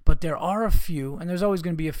 But there are a few, and there's always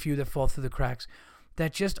going to be a few that fall through the cracks,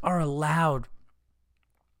 that just are allowed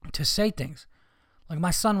to say things. Like my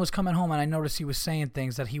son was coming home, and I noticed he was saying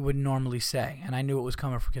things that he wouldn't normally say, and I knew it was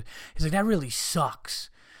coming from kids. He's like, that really sucks.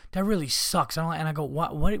 That really sucks. And I go, why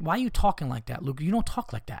are you talking like that, Luke? You don't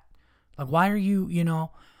talk like that. Like, why are you,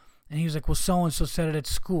 And he was like, well, so-and-so said it at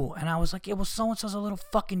school. And I was like, yeah, well, so-and-so's a little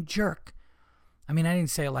fucking jerk. I mean, I didn't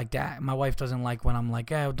say it like that. My wife doesn't like when I'm like,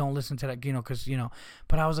 don't listen to that, because,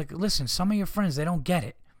 But I was like, listen, some of your friends, they don't get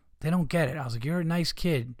it. They don't get it. I was like, you're a nice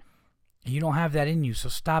kid. And you don't have that in you, so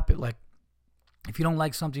stop it. Like, if you don't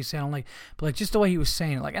like something, you say I don't like. But like just the way he was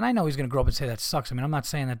saying it, like, and I know he's gonna grow up and say that sucks. I mean, I'm not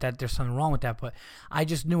saying that there's something wrong with that, but I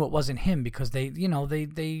just knew it wasn't him because they.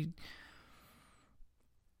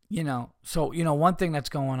 So one thing that's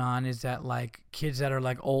going on is that like kids that are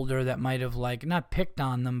like older that might have like not picked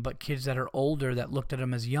on them, but kids that are older that looked at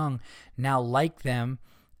them as young now like them,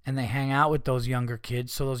 and they hang out with those younger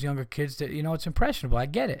kids. So those younger kids that it's impressionable. I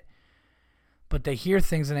get it, but they hear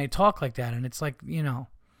things and they talk like that, and it's like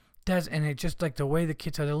and it's just like the way the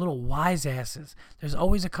kids are, they're little wise asses. There's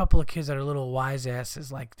always a couple of kids that are little wise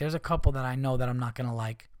asses. Like there's a couple that I know that I'm not gonna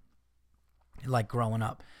like growing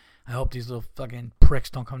up. I hope these little fucking pricks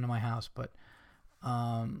don't come to my house. But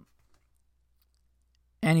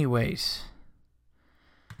anyways,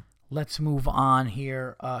 let's move on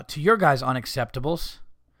here to your guys' unacceptables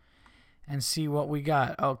and see what we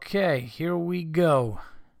got. Okay, here we go.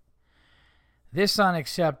 This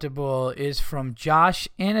unacceptable is from Josh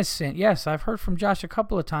Innocent. Yes, I've heard from Josh a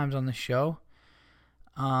couple of times on the show.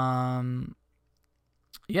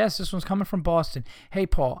 Yes, this one's coming from Boston. Hey,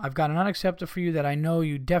 Paul, I've got an unacceptable for you that I know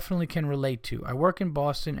you definitely can relate to. I work in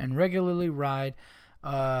Boston and regularly ride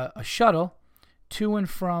a shuttle to and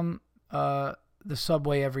from the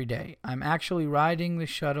subway every day. I'm actually riding the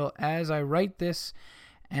shuttle as I write this,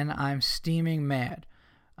 and I'm steaming mad.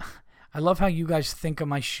 I love how you guys think of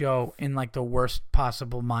my show in like the worst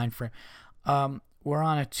possible mind frame. We're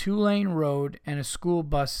on a 2-lane road, and a school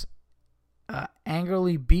bus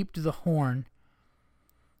angrily beeped the horn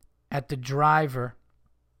at the driver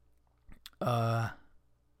a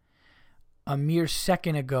mere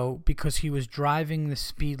second ago because he was driving the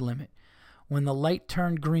speed limit. When the light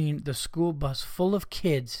turned green, the school bus full of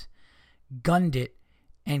kids gunned it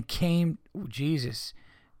and came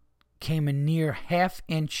a near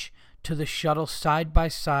half-inch to the shuttle side by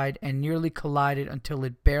side and nearly collided until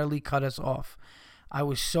it barely cut us off. It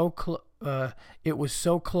was so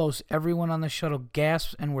close, everyone on the shuttle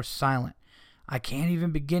gasped and were silent. I can't even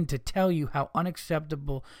begin to tell you how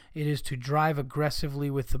unacceptable it is to drive aggressively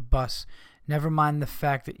with the bus. Never mind the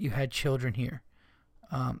fact that you had children here.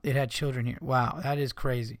 It had children here. Wow, that is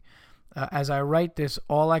crazy. As I write this,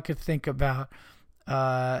 all I could think about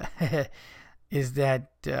is that,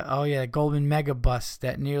 Goldman Megabus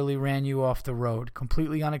that nearly ran you off the road.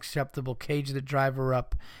 Completely unacceptable. Cage the driver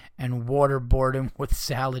up and waterboard him with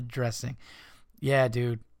salad dressing. Yeah,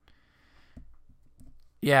 dude.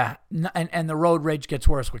 Yeah, and the road rage gets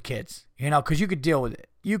worse with kids, because you could deal with it.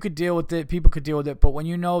 You could deal with it. People could deal with it. But when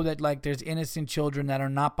you know that, like, there's innocent children that are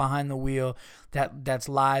not behind the wheel, that's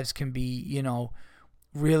lives can be,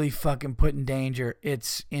 really fucking put in danger,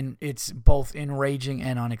 it's both enraging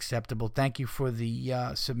and unacceptable. Thank you for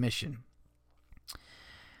the submission.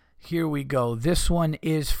 Here we go. This one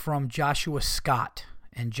is from Joshua Scott.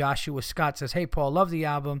 And Joshua Scott says, hey, Paul, love the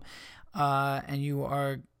album. And you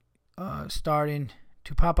are starting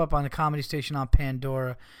to pop up on the Comedy Station on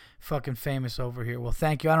Pandora. Fucking famous over here. Well,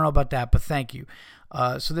 thank you. I don't know about that, but thank you.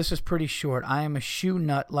 So this is pretty short. I am a shoe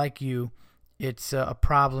nut like you. It's a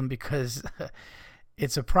problem because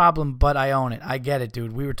it's a problem, but I own it. I get it,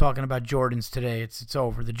 dude. We were talking about Jordans today. It's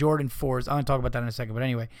over. The Jordan 4s. I'm going to talk about that in a second.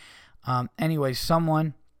 But anyway,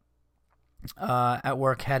 someone at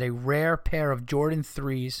work had a rare pair of Jordan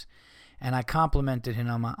 3s, and I complimented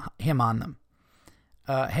him on them.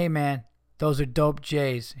 Hey, man, those are dope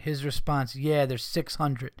J's. His response, yeah, they're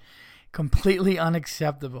 600. Completely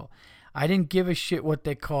unacceptable. I didn't give a shit what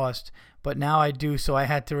they cost, but now I do, so I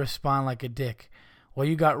had to respond like a dick. Well,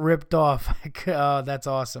 you got ripped off. Oh, that's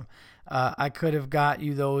awesome. I could have got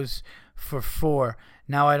you those for $4.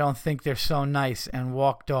 Now I don't think they're so nice, and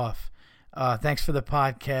walked off. Thanks for the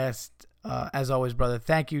podcast. As always, brother.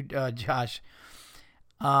 Thank you, Josh.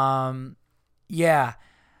 Yeah.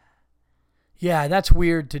 Yeah, that's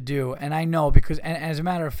weird to do, and I know because, and as a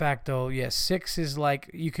matter of fact, though, yeah, 6 is like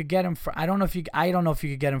you could get them for. I don't know if you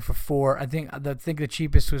could get them for 4. I think the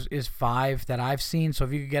cheapest is 5 that I've seen. So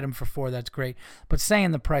if you could get them for 4, that's great. But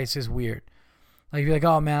saying the price is weird. Like you're like,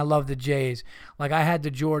 oh man, I love the Jays. Like I had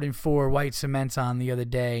the Jordan 4 white cements on the other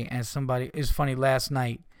day, and it's funny last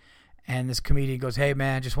night, and this comedian goes, hey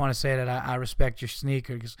man, I just want to say that I respect your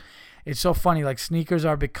sneakers. It's so funny. Like sneakers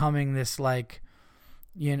are becoming this like,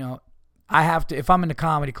 I have to, if I'm in the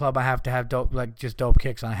comedy club, I have to have dope, like just dope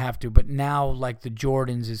kicks on. I have to. But now, like the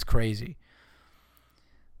Jordans is crazy.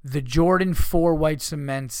 The Jordan 4 white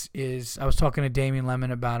cements is, I was talking to Damian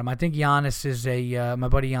Lemon about him. I think Giannis is my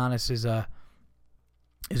buddy Giannis is a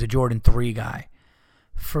Jordan 3 guy.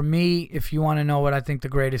 For me, if you want to know what I think the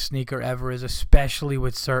greatest sneaker ever is, especially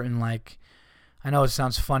with certain like, I know it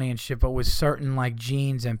sounds funny and shit, but with certain like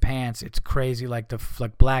jeans and pants, it's crazy. Like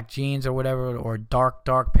black jeans or whatever, or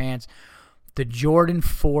dark pants. The Jordan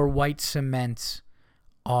 4 white cements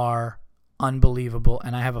are unbelievable,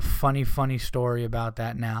 and I have a funny story about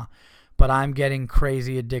that now. But I'm getting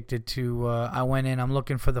crazy addicted to. I went in. I'm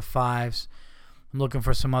looking for the 5s. I'm looking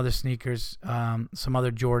for some other sneakers, some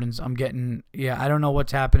other Jordans. I'm getting. Yeah, I don't know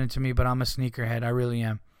what's happening to me, but I'm a sneakerhead. I really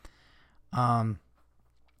am.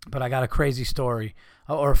 But I got a crazy story,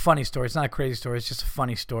 or a funny story. It's not a crazy story. It's just a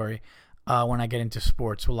funny story. When I get into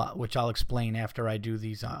sports, which I'll explain after I do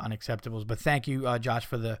these unacceptables. But thank you, Josh,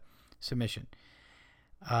 for the submission.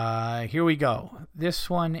 Here we go. This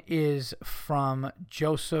one is from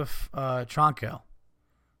Joseph Tronkel.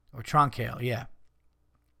 Or Tronkel, yeah.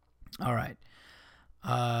 All right.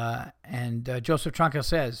 And Joseph Tronkel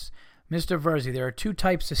says, Mr. Verzi, there are 2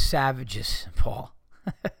 types of savages, Paul.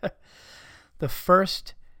 The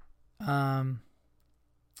first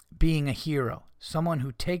being a hero. Someone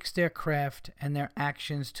who takes their craft and their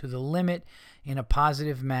actions to the limit in a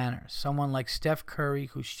positive manner. Someone like Steph Curry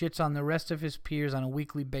who shits on the rest of his peers on a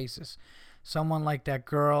weekly basis. Someone like that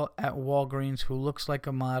girl at Walgreens who looks like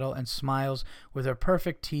a model and smiles with her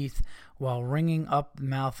perfect teeth while ringing up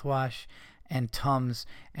mouthwash and Tums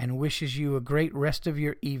and wishes you a great rest of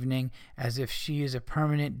your evening as if she is in a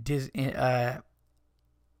permanent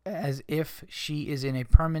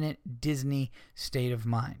Disney state of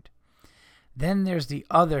mind. Then there's the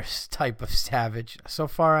other type of savage. So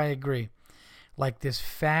far, I agree. Like this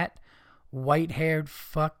fat, white-haired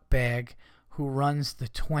fuckbag who runs the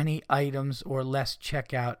 20 items or less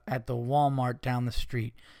checkout at the Walmart down the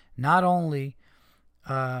street. Not only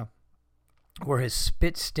were his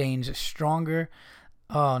spit stains stronger,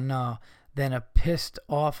 than a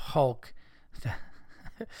pissed-off Hulk,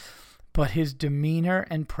 but his demeanor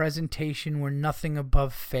and presentation were nothing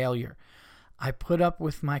above failure. I pull up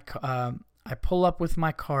with my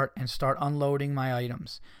cart and start unloading my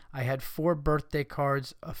items. I had 4 birthday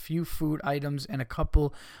cards, a few food items, and a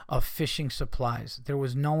couple of fishing supplies. There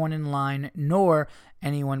was no one in line, nor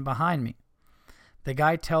anyone behind me. The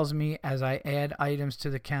guy tells me as I add items to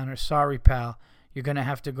the counter, sorry, pal, you're going to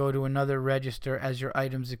have to go to another register as your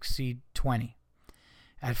items exceed 20.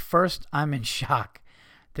 At first, I'm in shock.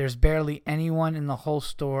 There's barely anyone in the whole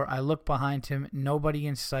store. I look behind him, nobody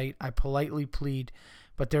in sight. I politely plead,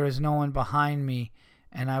 but there is no one behind me,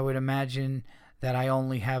 and I would imagine that I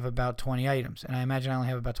only have about 20 items.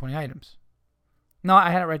 No, I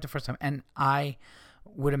had it right the first time, and I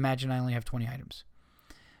would imagine I only have 20 items.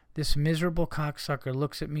 This miserable cocksucker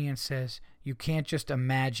looks at me and says, you can't just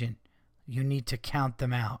imagine. You need to count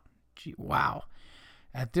them out. Gee, wow.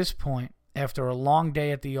 At this point, after a long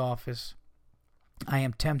day at the office, I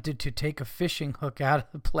am tempted to take a fishing hook out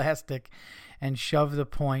of the plastic and shove the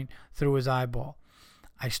point through his eyeball.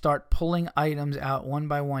 I start pulling items out one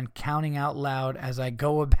by one, counting out loud as I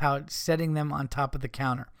go about setting them on top of the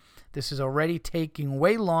counter. This is already taking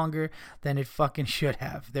way longer than it fucking should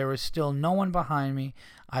have. There is still no one behind me.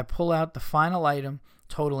 I pull out the final item,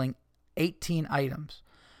 totaling 18 items.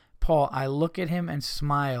 Paul, I look at him and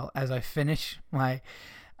smile as I finish my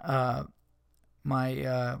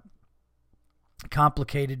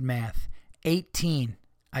complicated math. 18.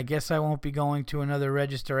 I guess I won't be going to another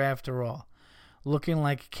register after all. looking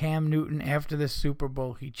like Cam Newton after the Super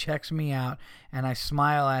Bowl. He checks me out, and I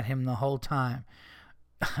smile at him the whole time.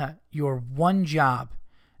 Your one job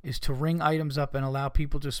is to ring items up and allow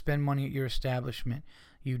people to spend money at your establishment.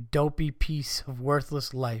 You dopey piece of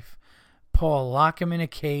worthless life. Paul, lock him in a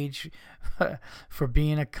cage for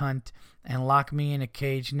being a cunt, and lock me in a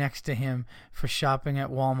cage next to him for shopping at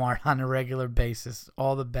Walmart on a regular basis.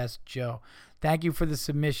 All the best, Joe. Thank you for the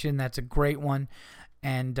submission. That's a great one.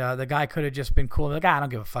 And the guy could have just been cool. Like, I don't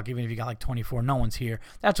give a fuck even if you got like 24. No one's here.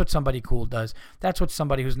 That's what somebody cool does. That's what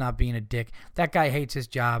somebody who's not being a dick. That guy hates his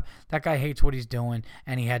job. That guy hates what he's doing,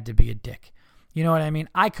 and he had to be a dick. You know what I mean?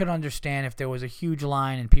 I could understand if there was a huge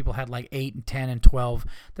line and people had like 8 and 10 and 12.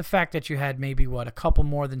 The fact that you had maybe, a couple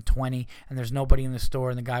more than 20 and there's nobody in the store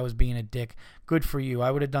and the guy was being a dick, good for you. I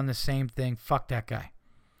would have done the same thing. Fuck that guy.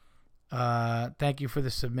 Thank you for the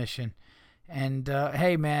submission. And,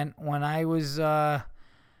 hey, man, when I was, still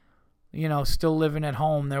living at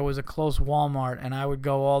home, there was a close Walmart, and I would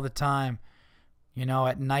go all the time,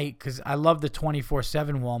 at night, because I love the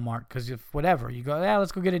 24/7 Walmart, because if whatever, you go,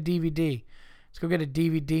 let's go get a DVD. Let's go get a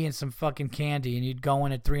DVD and some fucking candy, and you'd go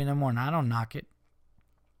in at 3 in the morning. I don't knock it.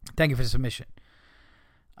 Thank you for the submission.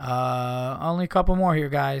 Only a couple more here,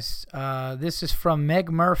 guys. This is from Meg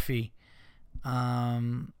Murphy.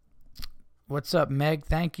 What's up, Meg?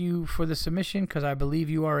 Thank you for the submission, because I believe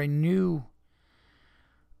you are a new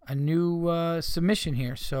submission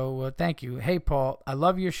here. So thank you. Hey, Paul, I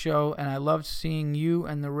love your show, and I loved seeing you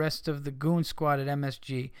and the rest of the Goon Squad at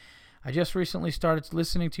MSG. I just recently started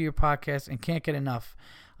listening to your podcast and can't get enough.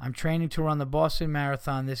 I'm training to run the Boston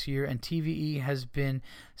Marathon this year, and TVE has been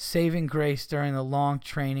saving grace during the long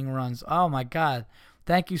training runs. Oh, my God.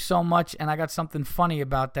 Thank you so much, and I got something funny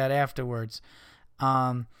about that afterwards.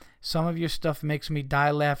 Some of your stuff makes me die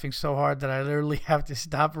laughing so hard that I literally have to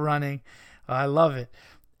stop running. I love it.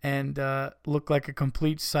 And look like a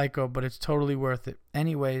complete psycho, but it's totally worth it.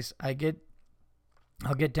 Anyways, I'll get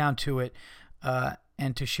down to it.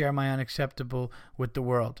 And to share my unacceptable with the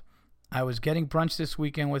world. I was getting brunch this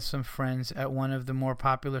weekend with some friends at one of the more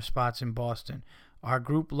popular spots in Boston. Our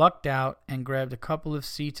group lucked out and grabbed a couple of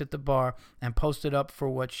seats at the bar and posted up for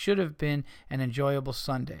what should have been an enjoyable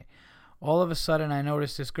Sunday. All of a sudden, I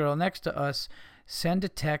noticed this girl next to us send a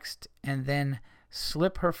text and then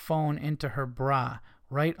slip her phone into her bra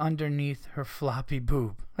right underneath her floppy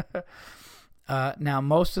boob. Now,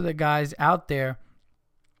 most of the guys out there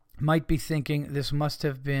might be thinking this must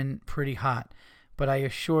have been pretty hot, but I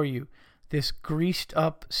assure you, this greased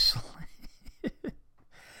up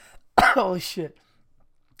holy shit.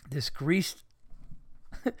 This greased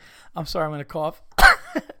I'm sorry, I'm going to cough.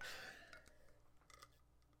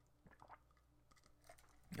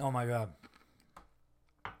 Oh my God.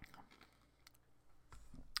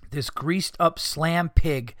 This greased up slam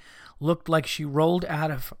pig looked like she rolled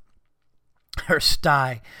out of her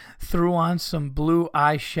sty, threw on some blue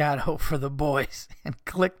eyeshadow for the boys, and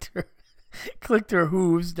clicked her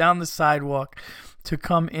hooves down the sidewalk to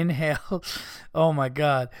come inhale, oh my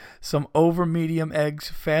God, some over medium eggs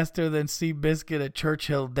faster than Seabiscuit at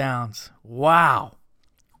Churchill Downs. Wow,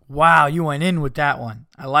 you went in with that one.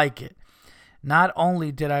 I like it. Not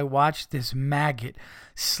only did I watch this maggot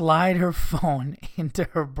slide her phone into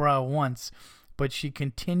her bra once, but she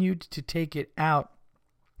continued to take it out,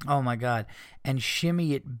 oh my God, and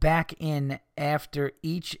shimmy it back in after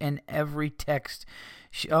each and every text.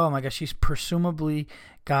 Oh my God, she's presumably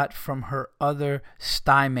got from her other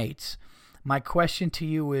sty mates. My question to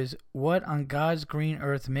you is, what on God's green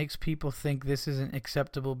earth makes people think this isn't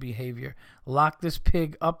acceptable behavior? Lock this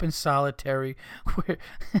pig up in solitary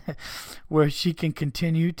where she can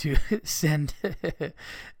continue to send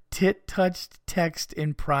tit-touched text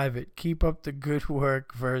in private. Keep up the good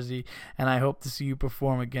work, Verzi, and I hope to see you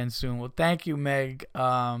perform again soon. Well, thank you, Meg.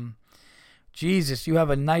 Jesus, you have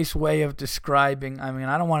a nice way of describing. I mean,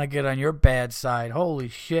 I don't want to get on your bad side. Holy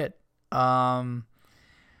shit.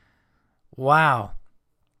 Wow.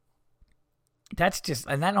 That's just,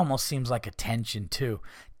 and that almost seems like attention too.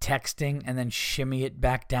 Texting and then shimmy it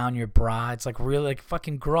back down your bra. It's like really, like,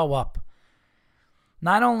 fucking grow up.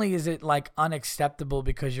 Not only is it like unacceptable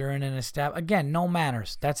because you're in an again, no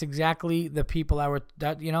manners. That's exactly the people her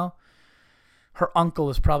uncle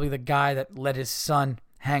is probably the guy that let his son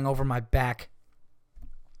hang over my back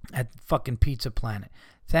at fucking Pizza Planet.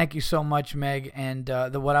 Thank you so much, Meg. And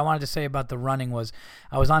what I wanted to say about the running was,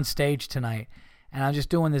 I was on stage tonight, and I'm just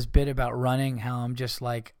doing this bit about running, how I'm just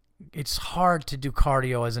like, it's hard to do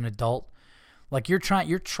cardio as an adult. Like, you're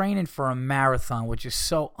training for a marathon, which is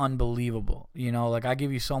so unbelievable. Like, I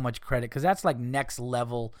give you so much credit, because that's like next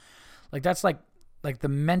level. Like, that's like like the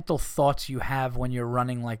mental thoughts you have when you're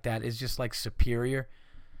running like that is just like superior.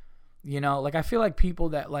 You know, like I feel like people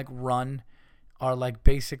that like run are like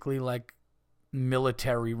basically like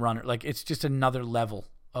military runner. Like it's just another level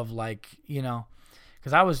of like, you know,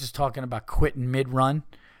 because I was just talking about quitting mid-run,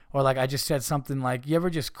 or like I just said something like, you ever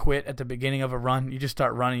just quit at the beginning of a run? You just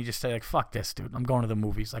start running, you just say like, fuck this, dude. I'm going to the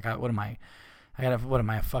movies. Like, what am I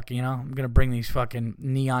a fucking, you know, I'm going to bring these fucking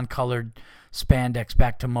neon colored spandex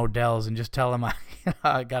back to Modell's and just tell them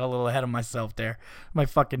I got a little ahead of myself there. Am I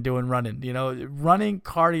fucking doing running? You know, running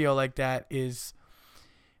cardio like that is,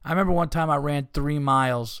 I remember one time I ran 3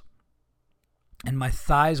 miles and my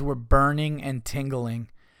thighs were burning and tingling.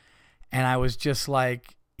 And I was just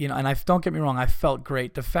like, you know, and don't get me wrong, I felt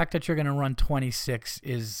great. The fact that you're going to run 26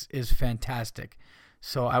 is fantastic.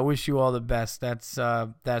 So I wish you all the best. That's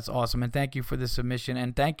awesome. And thank you for the submission.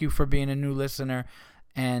 And thank you for being a new listener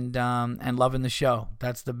and loving the show.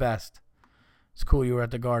 That's the best. It's cool you were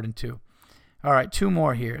at the Garden too. All right, 2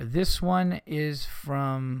 more here. This one is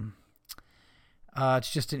from,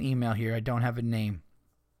 it's just an email here. I don't have a name.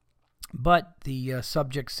 But the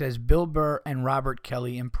subject says Bill Burr and Robert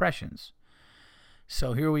Kelly impressions.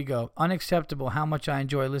 So here we go. Unacceptable how much I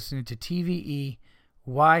enjoy listening to TVE,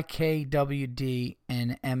 YKWD,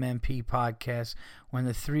 and MMP podcasts. When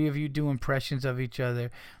the 3 of you do impressions of each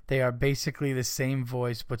other, they are basically the same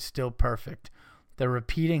voice but still perfect. The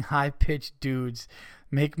repeating high-pitched dudes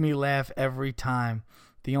make me laugh every time.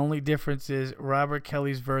 The only difference is Robert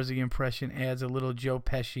Kelly's Verzi impression adds a little Joe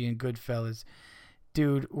Pesci in Goodfellas.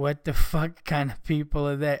 Dude, what the fuck kind of people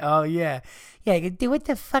are they? Oh, yeah. Yeah, dude, what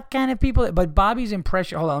the fuck kind of people? But Bobby's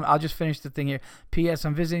impression, hold on, I'll just finish the thing here. P.S.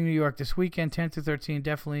 I'm visiting New York this weekend, 10 to 13.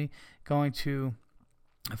 Definitely going to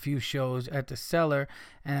a few shows at the Cellar,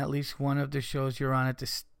 and at least one of the shows you're on at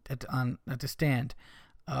the stand.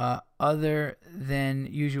 Other than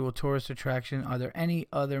usual tourist attraction, are there any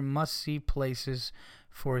other must-see places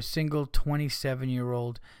for a single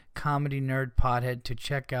 27-year-old comedy nerd pothead to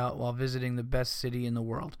check out while visiting the best city in the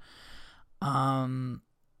world? Well,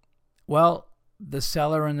 the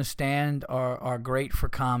Cellar and the Stand are great for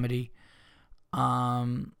comedy.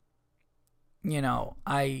 You know,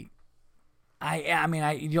 you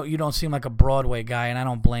don't seem like a Broadway guy, and I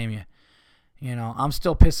don't blame you. You know, I'm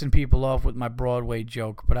still pissing people off with my Broadway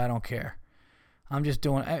joke, but I don't care. I'm just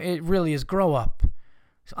doing it. Really is grow up.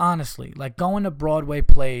 Honestly, like going to Broadway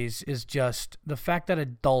plays is just the fact that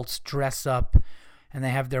adults dress up and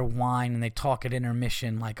they have their wine and they talk at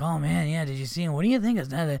intermission like, oh man, yeah, did you see him? What do you think of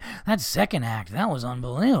that second act? That was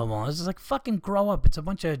unbelievable. It's like fucking grow up. It's a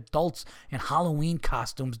bunch of adults in Halloween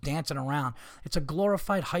costumes dancing around. It's a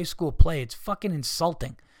glorified high school play. It's fucking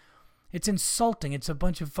insulting. It's insulting. It's a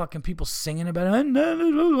bunch of fucking people singing about it.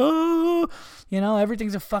 You know,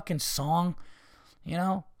 everything's a fucking song. You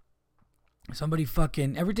know? Somebody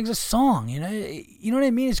fucking, everything's a song, you know what I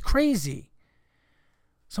mean? It's crazy.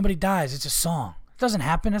 Somebody dies, it's a song. It doesn't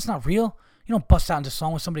happen, that's not real. You don't bust out into a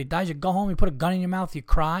song when somebody dies. You go home, you put a gun in your mouth, you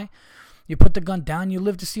cry. You put the gun down, you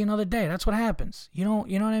live to see another day. That's what happens. You know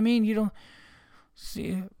what I mean? You don't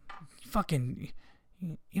see, fucking,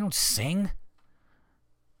 you don't sing.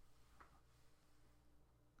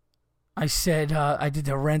 I said, I did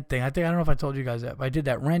the Rent thing. I don't know if I told you guys that, but I did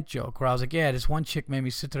that Rent joke where I was like, yeah, this one chick made me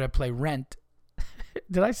sit there and play Rent.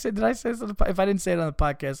 Did I say this on the, if I didn't say it on the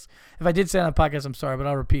podcast, if I did say it on the podcast, I'm sorry, but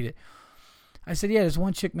I'll repeat it. I said, yeah, this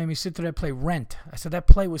one chick made me sit there and play Rent. I said, that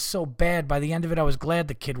play was so bad, by the end of it, I was glad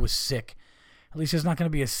the kid was sick. At least there's not going to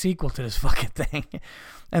be a sequel to this fucking thing.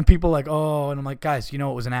 And people are like, oh, and I'm like, guys, you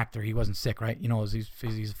know it was an actor. He wasn't sick, right? You know,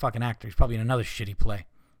 he's a fucking actor. He's probably in another shitty play.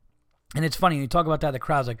 And it's funny, when you talk about that, the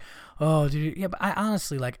crowd's like, oh, dude, yeah, but I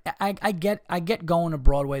honestly, like, I get going to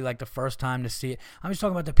Broadway, like, the first time to see it. I'm just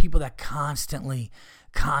talking about the people that constantly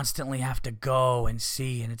have to go and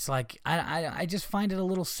see, and it's like, I just find it a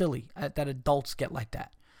little silly that adults get like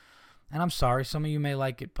that. And I'm sorry, some of you may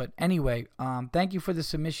like it, but anyway, thank you for the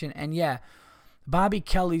submission, and yeah, Bobby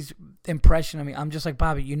Kelly's impression of me, I'm just like,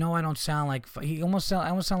 Bobby, you know I don't sound like, I almost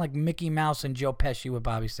sound like Mickey Mouse and Joe Pesci with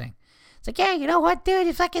Bobby saying. It's like, yeah, you know what, dude?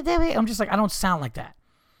 You fucking do it. I'm just like, I don't sound like that.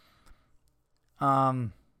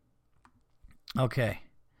 Okay.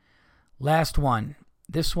 Last one.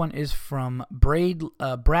 This one is from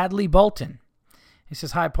Bradley Bolton. He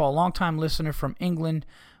says, hi, Paul. Long-time listener from England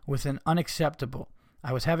with an unacceptable.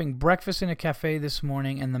 I was having breakfast in a cafe this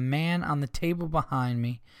morning, and the man on the table behind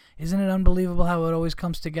me, isn't it unbelievable how it always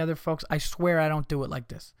comes together, folks? I swear I don't do it like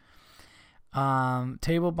this.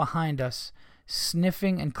 Table behind us,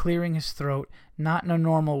 sniffing and clearing his throat, not in a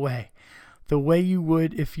normal way. The way you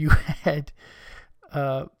would if you had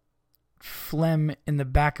phlegm in the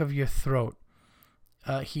back of your throat.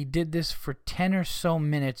 He did this for 10 or so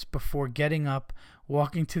minutes before getting up,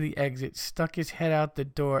 walking to the exit, stuck his head out the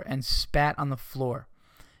door, and spat on the floor.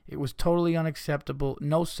 It was totally unacceptable.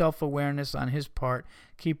 No self-awareness on his part.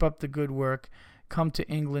 Keep up the good work. Come to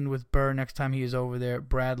England with Burr next time he is over there.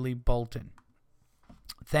 Bradley Bolton.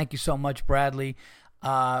 Thank you so much, Bradley.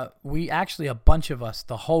 We actually, a bunch of us,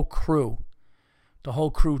 the whole crew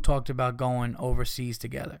talked about going overseas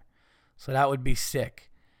together. So that would be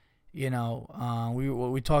sick. You know,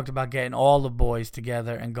 we talked about getting all the boys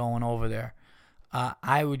together and going over there.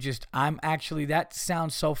 That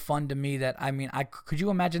sounds so fun to me that, could you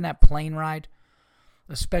imagine that plane ride?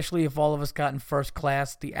 Especially if all of us got in first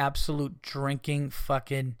class, the absolute drinking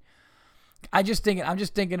fucking, I'm just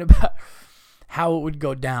thinking about how it would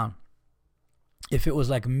go down. If it was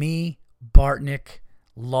like me, Bartnick,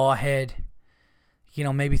 Lawhead,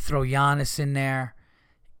 maybe throw Giannis in there,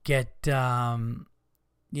 get,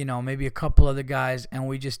 maybe a couple other guys, and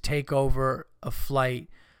we just take over a flight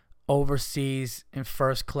overseas in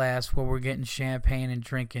first class where we're getting champagne and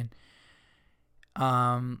drinking.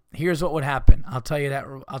 Here's what would happen. I'll tell you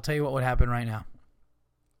what would happen right now.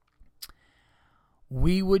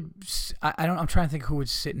 We would, I'm trying to think who would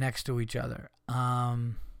sit next to each other.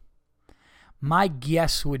 My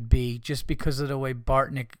guess would be, just because of the way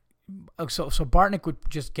Bartnick, so Bartnick would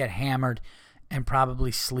just get hammered and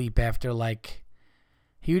probably sleep after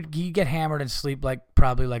he'd get hammered and sleep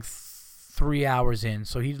probably 3 hours in.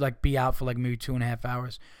 So he'd be out for maybe 2.5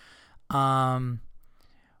 hours.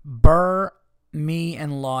 Burr, me,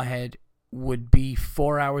 and Lawhead would be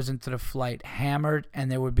 4 hours into the flight, hammered, and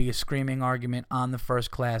there would be a screaming argument on the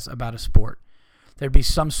first class about a sport. There'd be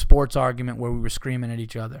some sports argument where we were screaming at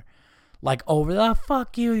each other. Over the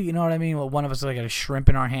fuck you, you know what I mean? Well, one of us got a shrimp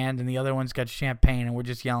in our hand and the other one's got champagne and we're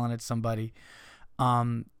just yelling at somebody.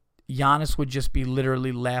 Giannis would just be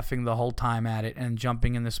literally laughing the whole time at it and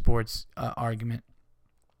jumping in the sports argument.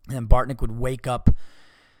 And then Bartnick would wake up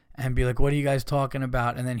and be like, what are you guys talking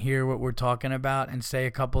about? And then hear what we're talking about and say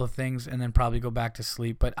a couple of things and then probably go back to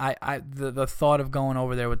sleep. But the thought of going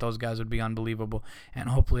over there with those guys would be unbelievable, and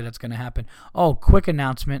hopefully that's going to happen. Oh, quick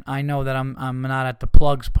announcement. I know that I'm not at the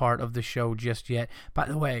plugs part of the show just yet. By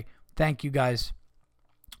the way, thank you guys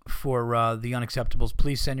for the unacceptables.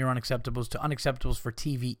 Please send your unacceptables to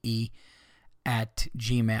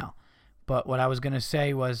unacceptablesfortve@gmail.com. But what I was going to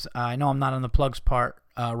say was, I know I'm not on the plugs part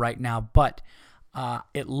right now, but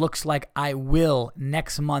it looks like I will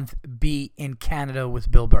next month be in Canada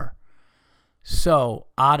with Bill Burr. So,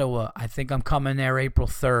 Ottawa, I think I'm coming there April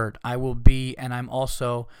 3rd. I will be, and I'm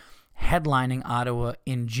also headlining Ottawa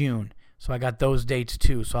in June. So I got those dates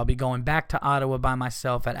too. So I'll be going back to Ottawa by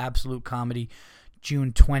myself at Absolute Comedy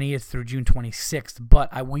June 20th through June 26th. But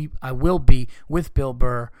I will be with Bill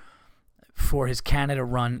Burr for his Canada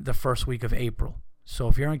run the first week of April. So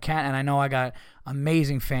if you're in Canada, and I know I got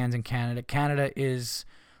amazing fans in Canada. Canada is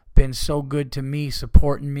been so good to me,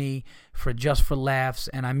 supporting me for Just for Laughs,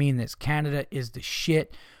 and I mean this. Canada is the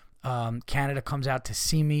shit. Canada comes out to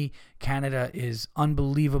see me. Canada is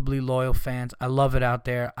unbelievably loyal fans. I love it out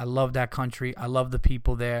there. I love that country. I love the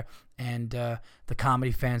people there, and the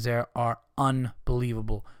comedy fans there are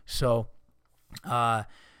unbelievable. So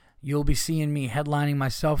you'll be seeing me headlining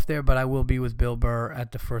myself there, but I will be with Bill Burr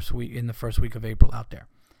at the first week of April out there.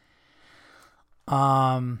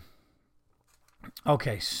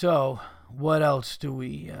 Okay, so what else do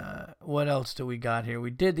we got here?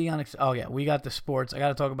 We did the we got the sports. I got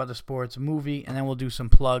to talk about the sports movie, and then we'll do some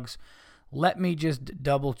plugs. Let me just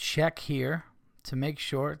double check here to make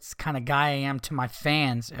sure. It's the kind of guy I am to my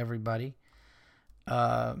fans, everybody.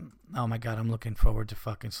 Oh my God, I'm looking forward to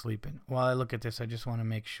fucking sleeping. While I look at this, I just want to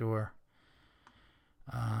make sure.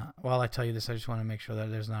 While I tell you this, I just want to make sure that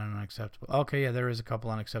there's not an unacceptable. Okay, yeah, there is a couple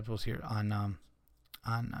unacceptables here on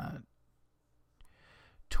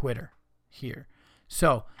Twitter here.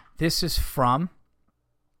 So this is from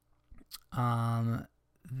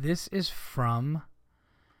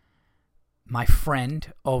my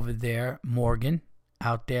friend over there, Morgan,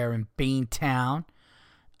 out there in Beantown.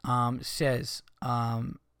 Says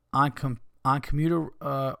on commuter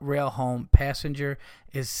rail home, passenger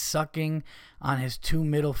is sucking on his two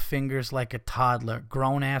middle fingers like a toddler.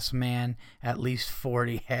 Grown ass man, at least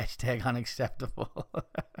 40. Hashtag unacceptable.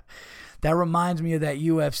 That reminds me of that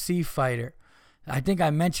UFC fighter. I think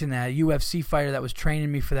I mentioned that. A UFC fighter that was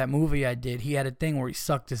training me for that movie I did. He had a thing where he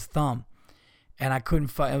sucked his thumb. And I couldn't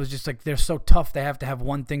fight. It was just like, they're so tough, they have to have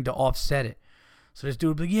one thing to offset it. So this dude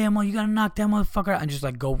would be like, yeah, man, you got to knock that motherfucker out. And just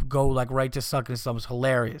like go like right to sucking his thumb. It was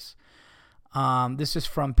hilarious. This is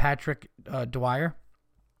from Patrick Dwyer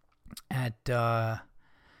at, and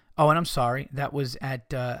I'm sorry. That was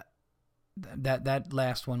at That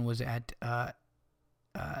last one was at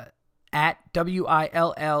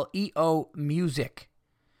WILLEO Music.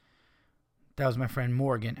 That was my friend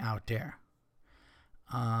Morgan out there.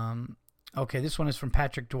 Okay, this one is from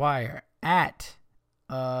Patrick Dwyer at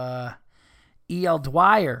EL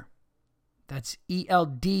Dwyer. That's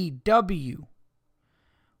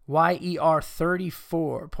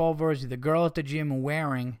ELDWYER34. Paul Verzi, the girl at the gym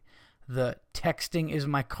wearing the texting is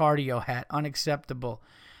my cardio hat. Unacceptable.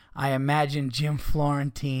 I imagine Jim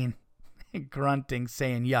Florentine grunting,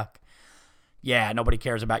 saying yuck. Yeah, nobody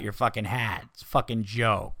cares about your fucking hat. It's a fucking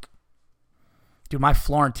joke. Dude, my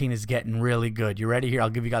Florentine is getting really good. You ready? Here, I'll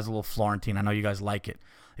give you guys a little Florentine. I know you guys like it.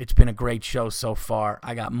 It's been a great show so far.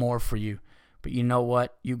 I got more for you. But you know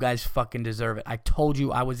what? You guys fucking deserve it. I told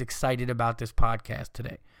you I was excited about this podcast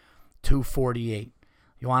today. 248.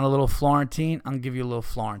 You want a little Florentine? I'm going to give you a little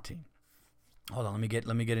Florentine. Hold on, let me get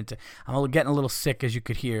into. I'm getting a little sick, as you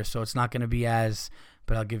could hear, so it's not going to be but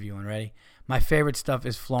I'll give you one. Ready? My favorite stuff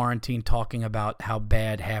is Florentine talking about how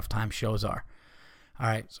bad halftime shows are. All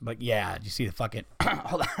right, so, but yeah, you see the fucking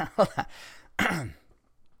hold on.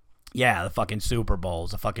 Yeah, the fucking Super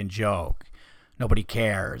Bowl's a fucking joke. Nobody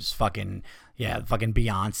cares. Fucking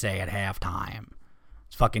Beyonce at halftime.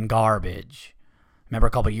 It's fucking garbage. Remember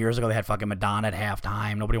a couple years ago they had fucking Madonna at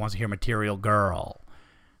halftime. Nobody wants to hear Material Girl.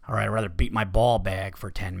 All right, I'd rather beat my ball bag for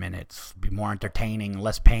 10 minutes. Be more entertaining,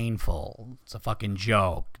 less painful. It's a fucking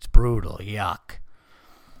joke. It's brutal. Yuck.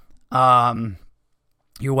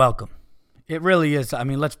 You're welcome. It really is. I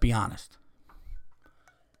mean, let's be honest.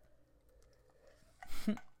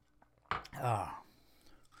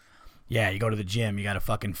 Yeah, you go to the gym, you got a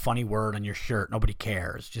fucking funny word on your shirt. Nobody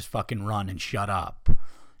cares. Just fucking run and shut up.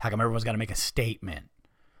 How come everyone's got to make a statement?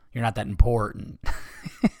 You're not that important.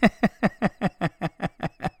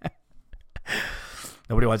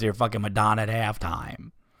 Nobody wants to hear fucking Madonna at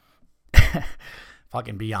halftime.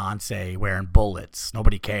 Fucking Beyonce wearing bullets.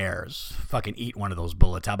 Nobody cares. Fucking eat one of those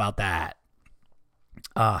bullets. How about that?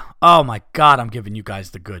 Oh my God, I'm giving you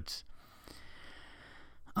guys the goods.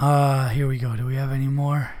 Here we go. Do we have any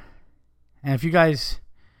more? And if you guys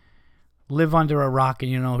live under a rock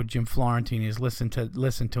and you know who Jim Florentine is, listen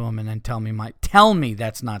to him and then tell me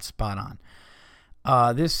that's not spot on.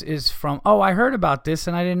 This is from, I heard about this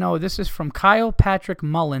and I didn't know. This is from Kyle Patrick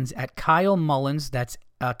Mullins at Kyle Mullins. That's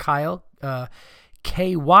Kyle,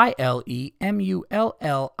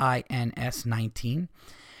 KYLEMULLINS 19.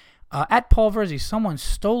 At Paul Verzi, someone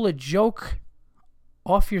stole a joke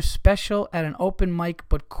off your special at an open mic,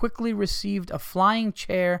 but quickly received a flying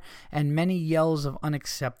chair and many yells of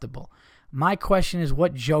unacceptable. My question is,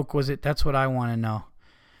 what joke was it? That's what I want to know.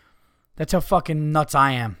 That's how fucking nuts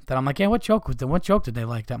I am. That I'm like, yeah, what joke did they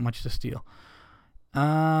like that much to steal?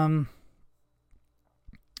 All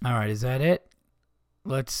right, is that it?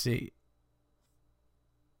 Let's see.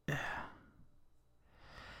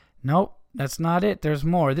 Nope, that's not it. There's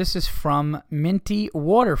more. This is from Minty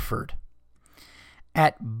Waterford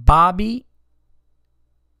at Bobby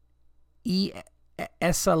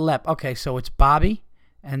ESLEP. Okay, so it's Bobby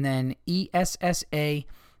and then ESSA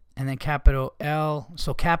and then capital L.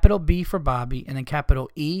 So capital B for Bobby and then capital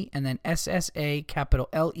E and then SSA capital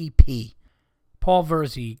LEP. Paul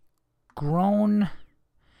Verzi, grown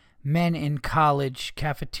men in college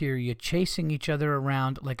cafeteria chasing each other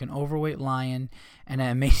around like an overweight lion and an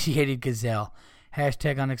emaciated gazelle.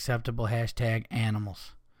 Hashtag unacceptable. Hashtag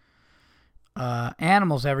animals.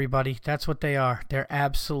 Animals, everybody. That's what they are. They're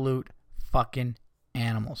absolute fucking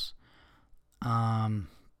animals. All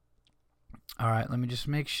right, let me just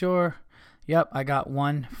make sure. Yep, I got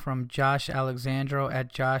one from Josh Alexandro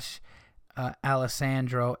at Josh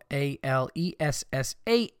Alessandro,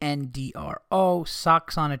 ALESSANDRO,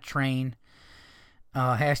 socks on a train.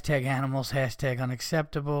 Hashtag animals, hashtag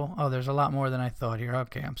unacceptable. Oh, there's a lot more than I thought here.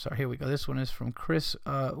 Okay, I'm sorry. Here we go. This one is from Chris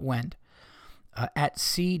Wend. At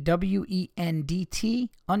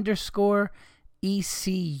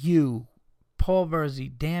CWENDT_ECU. Paul Verzi,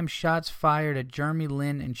 damn shots fired at Jeremy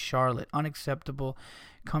Lin in Charlotte. Unacceptable.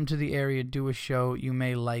 Come to the area, do a show. You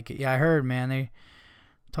may like it. Yeah, I heard, man. They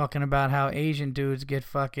talking about how Asian dudes get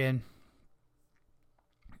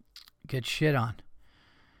shit on.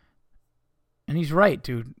 And he's right,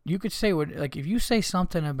 dude. You could say what, like, if you say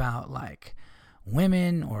something about, like,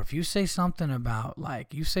 women, or if you say something about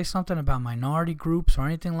minority groups or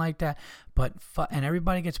anything like that, and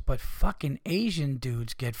everybody gets, but fucking Asian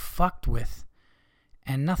dudes get fucked with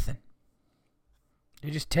and nothing. They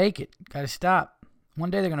just take it. Gotta stop. One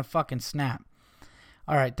day they're gonna fucking snap.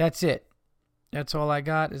 All right, that's it. That's all I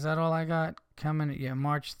got. Is that all I got? Coming, yeah,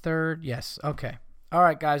 March 3rd. Yes, okay. All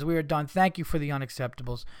right, guys, we are done. Thank you for the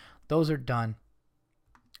unacceptables. Those are done.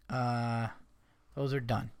 Those are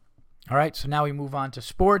done. All right, so now we move on to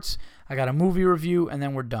sports. I got a movie review, and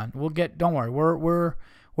then we're done. Don't worry, we're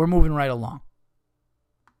moving right along.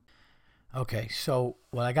 Okay, so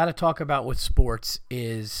what I got to talk about with sports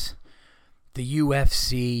is the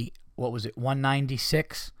UFC. What was it,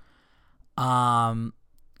 196?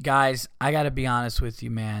 Guys, I got to be honest with you,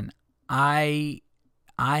 man. I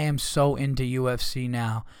am so into UFC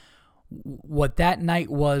now. What that night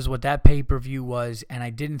was, what that pay-per-view was, and I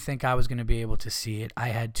didn't think I was going to be able to see it. I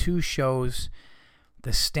had two shows,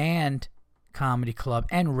 The Stand Comedy Club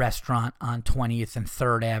and Restaurant on 20th and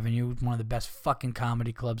 3rd Avenue, one of the best fucking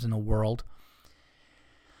comedy clubs in the world,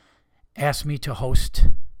 asked me to host.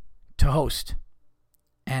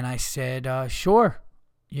 And I said, sure,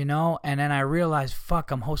 and then I realized,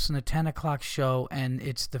 fuck, I'm hosting a 10 o'clock show, and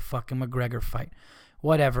it's the fucking McGregor fight.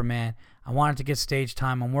 Whatever, man. I wanted to get stage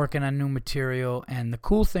time. I'm working on new material, and the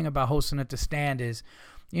cool thing about hosting at The Stand is,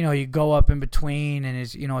 you go up in between, and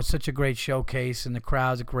it's such a great showcase, and the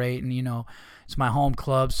crowds are great, and it's my home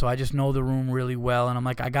club, so I just know the room really well, and I'm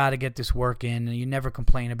like, I got to get this work in, and you never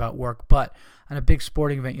complain about work, but on a big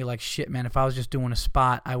sporting event, you're like, shit, man, if I was just doing a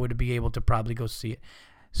spot, I would be able to probably go see it.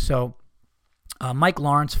 So Mike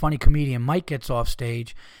Lawrence, funny comedian, Mike gets off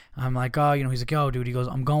stage. I'm like, oh, he's like, yo, dude, he goes,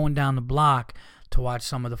 I'm going down the block to watch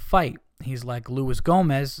some of the fight. He's like, Luis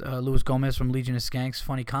Gomez from Legion of Skanks,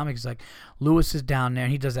 funny comic. He's like, Luis is down there,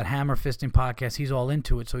 and he does that hammer fisting podcast. He's all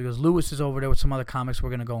into it. So he goes, Luis is over there with some other comics. We're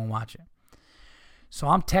going to go and watch it. So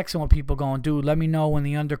I'm texting with people going, dude, let me know when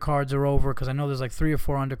the undercards are over, because I know there's like 3 or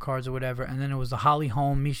 4 undercards or whatever. And then it was the Holly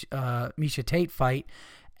Holm, Miesha Tate fight.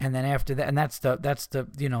 And then after that, and that's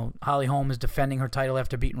the Holly Holm is defending her title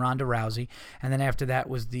after beating Ronda Rousey. And then after that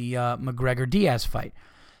was the McGregor-Diaz fight.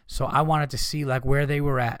 So I wanted to see like where they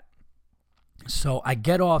were at. So I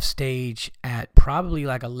get off stage at probably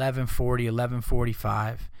like 11:40,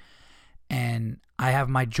 11:45, and I have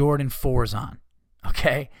my Jordan 4s on,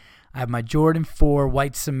 okay? I have my Jordan 4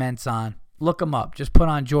 white cements on. Look them up. Just put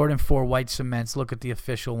on Jordan 4 white cements. Look at the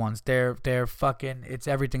official ones. They're fucking, it's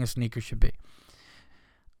everything a sneaker should be.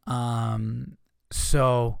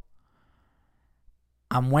 So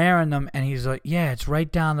I'm wearing them, and he's like, yeah, it's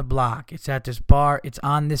right down the block. It's at this bar. It's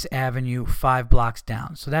on this avenue 5 blocks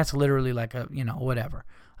down. So that's literally like a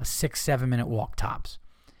 6-7 minute walk tops.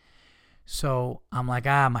 So I'm like,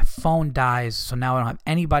 my phone dies. So now I don't have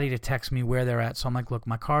anybody to text me where they're at. So I'm like, look,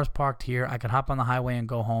 my car's parked here. I could hop on the highway and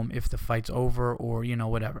go home if the fight's over or,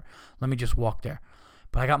 whatever. Let me just walk there.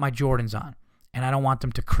 But I got my Jordans on, and I don't want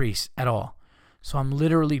them to crease at all. So I'm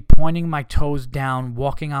literally pointing my toes down,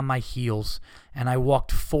 walking on my heels, and I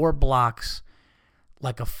walked 4 blocks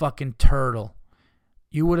like a fucking turtle.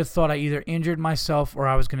 You would have thought I either injured myself or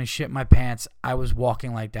I was going to shit my pants. I was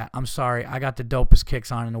walking like that. I'm sorry. I got the dopest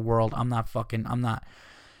kicks on in the world. I'm not.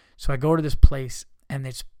 So I go to this place, and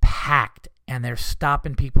it's packed, and they're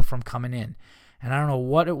stopping people from coming in. And I don't know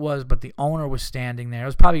what it was, but the owner was standing there. There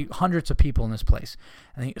was probably hundreds of people in this place.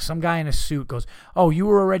 And some guy in a suit goes, oh, you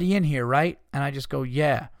were already in here, right? And I just go,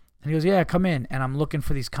 yeah. And he goes, yeah, come in. And I'm looking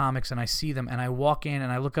for these comics, and I see them. And I walk in,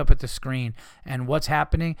 and I look up at the screen. And what's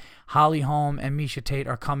happening? Holly Holm and Miesha Tate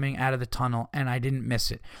are coming out of the tunnel, and I didn't miss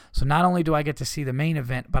it. So not only do I get to see the main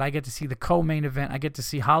event, but I get to see the co-main event. I get to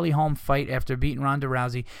see Holly Holm fight after beating Ronda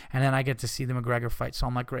Rousey, and then I get to see the McGregor fight. So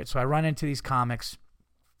I'm like, great. So I run into these comics.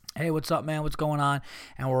 Hey, what's up, man? What's going on?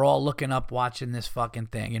 And we're all looking up, watching this fucking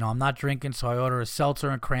thing. I'm not drinking, so I order a seltzer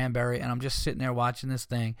and cranberry, and I'm just sitting there watching this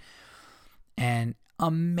thing. And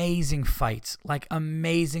amazing fights, like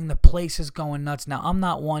amazing. The place is going nuts. Now, I'm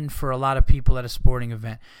not one for a lot of people at a sporting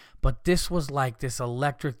event, but this was like this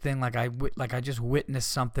electric thing. Like I just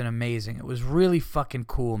witnessed something amazing. It was really fucking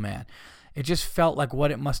cool, man. It just felt like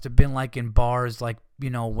what it must have been like in bars, like,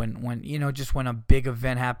 when just when a big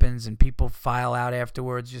event happens and people file out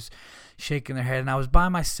afterwards, just shaking their head. And I was by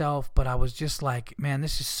myself, but I was just like, man,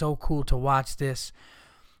 this is so cool to watch this.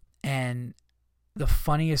 And the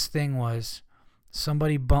funniest thing was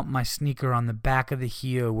somebody bumped my sneaker on the back of the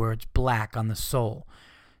heel where it's black on the sole.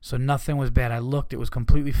 So nothing was bad. I looked, it was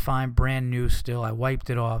completely fine, brand new still. I wiped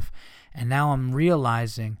it off. And now I'm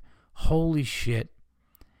realizing, holy shit,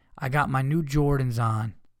 I got my new Jordans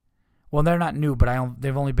on. Well, they're not new, but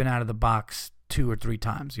they've only been out of the box 2 or 3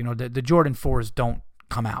 times. The Jordan 4s don't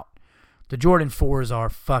come out. The Jordan 4s are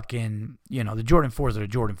fucking, the Jordan 4s are the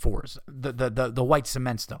Jordan 4s. The white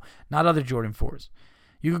cements, though, not other Jordan 4s.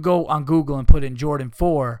 You could go on Google and put in Jordan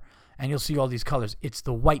 4, and you'll see all these colors. It's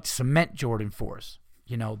the white cement Jordan 4s.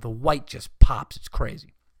 The white just pops. It's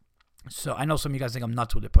crazy. So I know some of you guys think I'm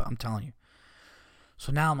nuts with it, but I'm telling you.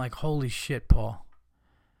 So now I'm like, holy shit, Paul.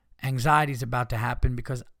 Anxiety's about to happen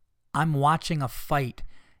because I'm watching a fight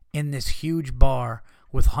in this huge bar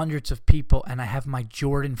with hundreds of people, and I have my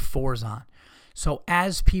Jordan 4s on. So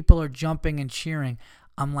as people are jumping and cheering,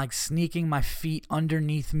 I'm like sneaking my feet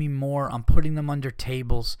underneath me more. I'm putting them under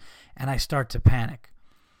tables, and I start to panic.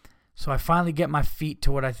 So I finally get my feet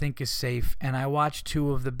to what I think is safe, and I watch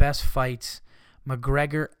two of the best fights.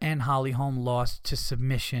 McGregor and Holly Holm lost to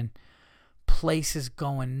submission. Place is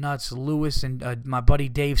going nuts. Lewis and my buddy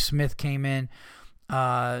Dave Smith came in.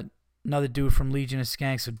 Another dude from Legion of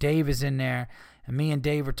Skanks. So Dave is in there, and me and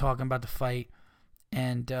Dave are talking about the fight.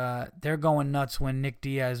 And they're going nuts when Nick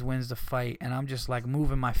Diaz wins the fight. And I'm just like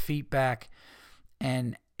moving my feet back.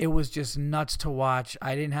 And it was just nuts to watch.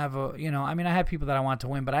 I didn't have I had people that I wanted to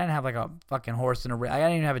win, but I didn't have like a fucking horse in a race. I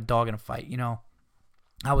didn't even have a dog in a fight,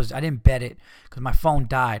 I didn't bet it because my phone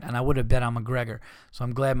died, and I would have bet on McGregor. So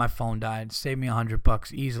I'm glad my phone died. It saved me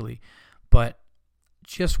 $100 easily. But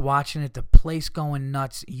just watching it, the place going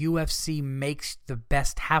nuts. UFC makes the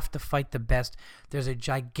best have to fight the best. There's a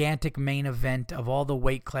gigantic main event of all the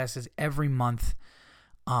weight classes every month.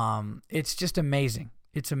 It's just amazing.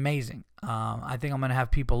 It's amazing. I think I'm going to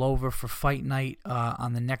have people over for fight night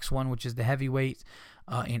on the next one, which is the heavyweight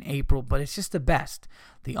in April. But it's just the best.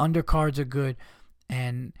 The undercards are good.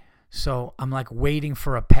 And so I'm like waiting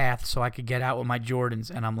for a path so I could get out with my Jordans.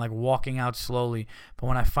 And I'm like walking out slowly. But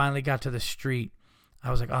when I finally got to the street, I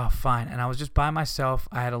was like, oh, fine. And I was just by myself.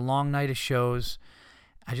 I had a long night of shows.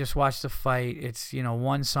 I just watched the fight. It's,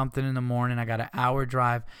 1 something in the morning. I got an hour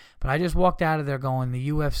drive. But I just walked out of there going, the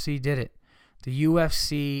UFC did it. The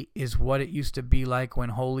UFC is what it used to be like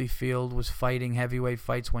when Holyfield was fighting heavyweight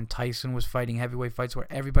fights, when Tyson was fighting heavyweight fights, where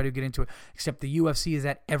everybody would get into it, except the UFC is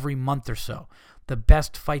at every month or so. The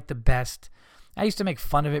best fight the best. I used to make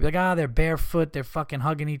fun of it, like, they're barefoot, they're fucking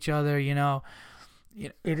hugging each other,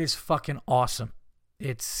 It is fucking awesome.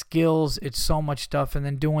 It's skills, it's so much stuff, and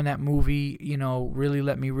then doing that movie, really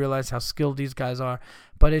let me realize how skilled these guys are.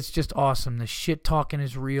 But it's just awesome. The shit talking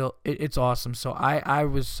is real. It's awesome. So I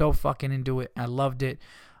was so fucking into it. I loved it.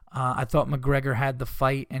 I thought McGregor had the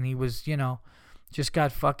fight, and he was, he just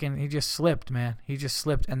slipped, man. He just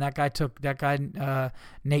slipped. And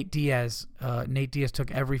Nate Diaz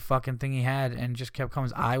took every fucking thing he had and just kept coming.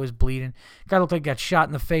 His eye was bleeding. Guy looked like he got shot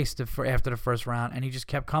in the face after the first round, and he just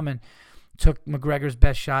kept coming. Took McGregor's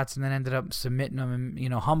best shots and then ended up submitting him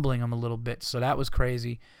and, humbling him a little bit. So that was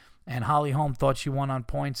crazy. And Holly Holm thought she won on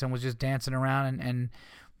points and was just dancing around, and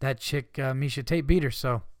that chick, Miesha Tate, beat her.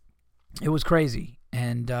 So it was crazy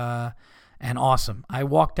and awesome. I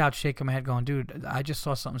walked out shaking my head going, dude, I just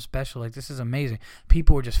saw something special. Like, this is amazing.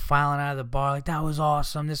 People were just filing out of the bar like, that was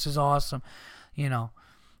awesome. This is awesome. I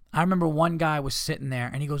remember one guy was sitting there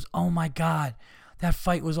and he goes, oh my God, that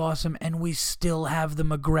fight was awesome, and we still have the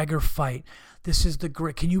McGregor fight. This is the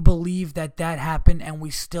great. Can you believe that happened, and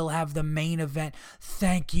we still have the main event?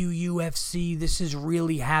 Thank you, UFC. This is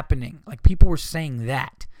really happening. Like, people were saying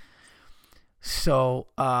that. So,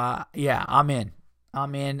 yeah, I'm in.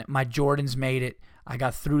 My Jordans made it. I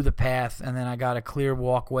got through the path, and then I got a clear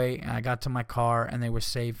walkway, and I got to my car, and they were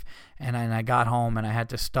safe. And I got home, and I had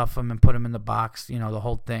to stuff them and put them in the box, the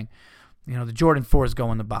whole thing. The Jordan 4s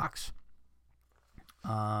go in the box.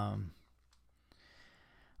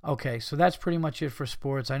 Okay, so that's pretty much it for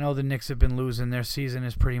sports. I know the Knicks have been losing. Their season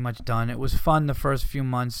is pretty much done. It was fun the first few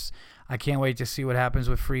months. I can't wait to see what happens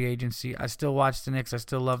with free agency. I still watch the Knicks. I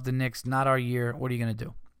still love the Knicks. Not our year. What are you going to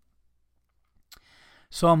do?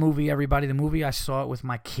 Saw a movie, everybody. The movie I saw it with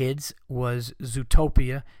my kids was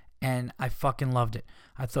Zootopia, and I fucking loved it.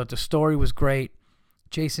 I thought the story was great.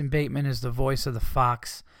 Jason Bateman is the voice of the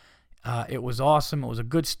fox. It was awesome. It was a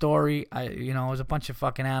good story. It was a bunch of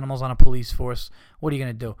fucking animals on a police force. What are you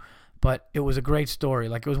going to do? But it was a great story.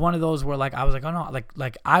 Like, it was one of those where, like, I was like, oh, no.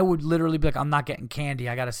 Like I would literally be like, I'm not getting candy.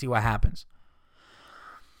 I got to see what happens.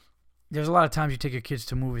 There's a lot of times you take your kids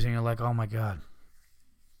to movies and you're like, oh, my God,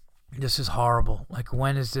 this is horrible. Like,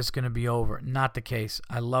 when is this going to be over? Not the case.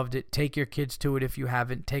 I loved it. Take your kids to it if you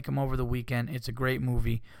haven't. Take them over the weekend. It's a great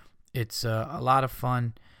movie. It's a lot of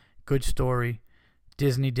fun. Good story.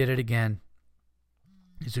 Disney did it again.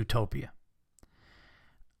 Zootopia.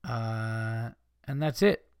 And that's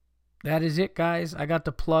it. That is it, guys. I got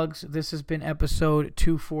the plugs. This has been episode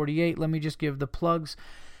 248. Let me just give the plugs.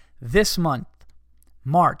 This month,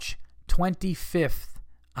 March 25th,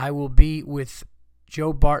 I will be with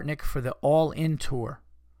Joe Bartnick for the All In Tour.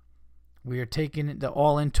 We are taking the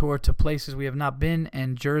All In Tour to places we have not been,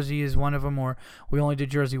 and Jersey is one of them. Or we only did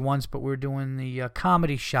Jersey once, but we're doing the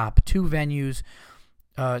Comedy Shop, 2 venues.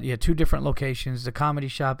 2 different locations. The Comedy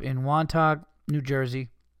Shop in Wantagh, New Jersey,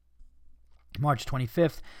 March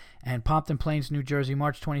 25th, and Pompton Plains, New Jersey,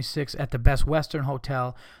 March 26th at the Best Western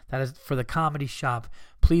Hotel. That is for the Comedy Shop.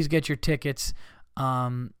 Please get your tickets. It's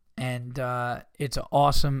an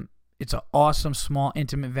awesome, small,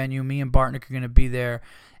 intimate venue. Me and Bartnick are going to be there,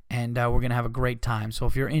 and we're going to have a great time. So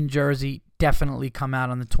if you're in Jersey, definitely come out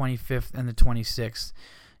on the 25th and the 26th.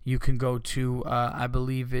 You can go to, I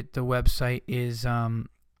believe the website is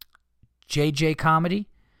JJ Comedy.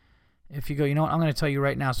 If you go, you know what, I'm going to tell you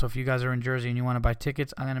right now. So if you guys are in Jersey and you want to buy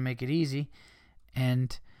tickets, I'm going to make it easy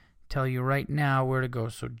and tell you right now where to go.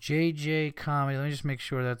 So JJ Comedy, let me just make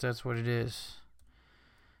sure that that's what it is.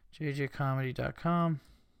 JJComedy.com.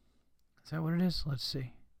 Is that what it is? Let's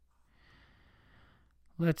see.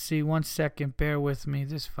 1 second. Bear with me.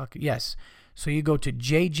 Yes. So you go to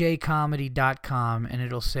jjcomedy.com and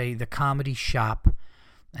it'll say the Comedy Shop.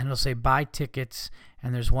 And it'll say buy tickets.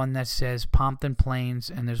 And there's one that says Pompton Plains.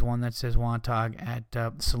 And there's one that says Wantagh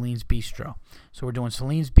at Celine's Bistro. So we're doing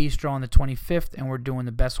Celine's Bistro on the 25th. And we're doing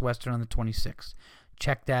the Best Western on the 26th.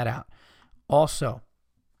 Check that out. Also,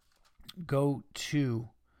 go to,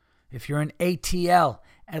 if you're in ATL,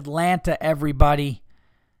 Atlanta, everybody,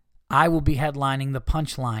 I will be headlining the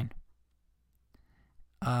Punchline.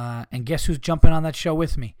 And guess who's jumping on that show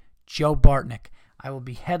with me? Joe Bartnick. I will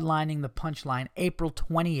be headlining the Punchline April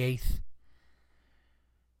 28th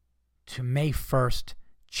to May 1st.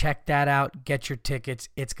 Check that out. Get your tickets.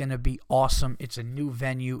 It's going to be awesome. It's a new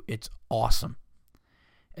venue. It's awesome.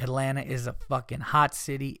 Atlanta is a fucking hot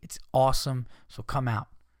city. It's awesome. So come out.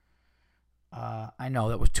 I know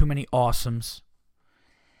that was too many awesomes.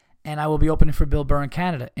 And I will be opening for Bill Burr in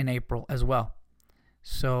Canada in April as well.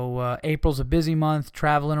 So April's a busy month,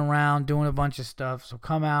 traveling around, doing a bunch of stuff. So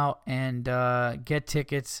come out and get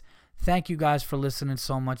tickets. Thank you guys for listening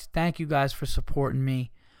so much. Thank you guys for supporting me.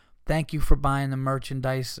 Thank you for buying the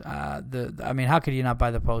merchandise. How could you not buy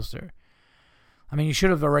the poster? I mean, you should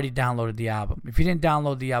have already downloaded the album. If you didn't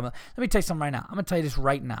download the album, let me tell you something right now. I'm going to tell you this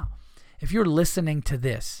right now. If you're listening to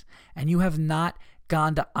this and you have not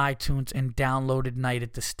gone to iTunes and downloaded Night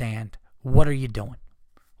at the Stand, what are you doing?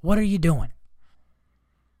 What are you doing?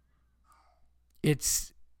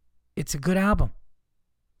 It's a good album.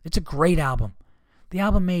 It's a great album. The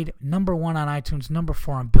album made number 1 on iTunes, number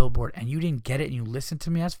 4 on Billboard, and you didn't get it and you listened to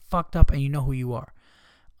me. That's fucked up, and you know who you are.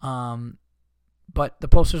 But the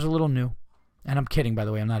poster's a little new, and I'm kidding, by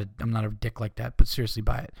the way. I'm not a dick like that, but seriously,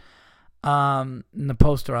 buy it. And the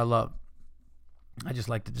poster I love. I just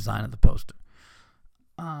like the design of the poster.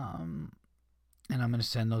 And I'm going to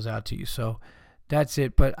send those out to you. So that's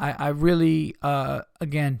it. But I really,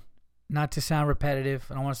 again, not to sound repetitive,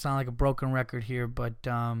 I don't want to sound like a broken record here, but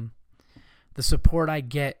the support I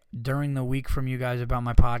get during the week from you guys about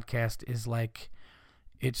my podcast is like,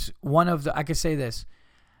 it's one of the, I could say this,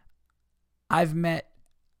 I've met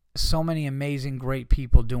so many amazing, great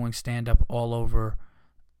people doing stand-up all over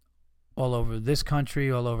this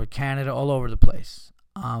country, all over Canada, all over the place.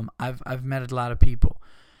 I've met a lot of people,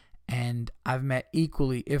 and I've met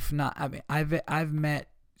equally, if not, I've met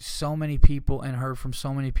so many people and heard from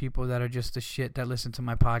so many people that are just the shit that listen to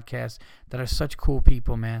my podcast, that are such cool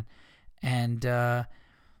people, man. And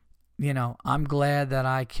I'm glad that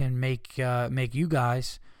I can make you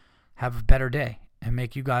guys have a better day and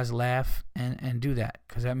make you guys laugh and do that,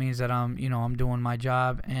 because that means that I'm doing my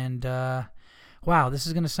job. And wow, this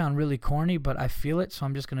is going to sound really corny, but I feel it, so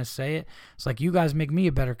I'm just going to say it. It's like you guys make me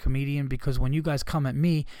a better comedian, because when you guys come at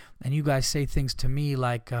me and you guys say things to me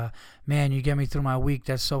like, man, you get me through my week,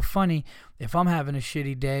 that's so funny. If I'm having a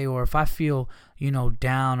shitty day, or if I feel,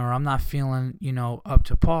 down, or I'm not feeling, up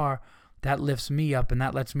to par, that lifts me up and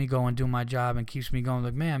that lets me go and do my job and keeps me going.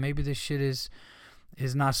 Like, man, maybe this shit is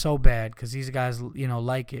not so bad, because these guys,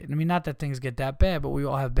 like it. I mean, not that things get that bad, but we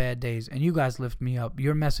all have bad days, and you guys lift me up.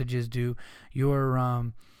 Your messages do,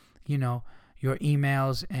 your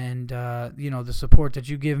emails and, the support that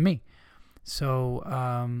you give me.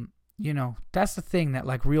 So, that's the thing that,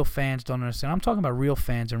 like, real fans don't understand. I'm talking about real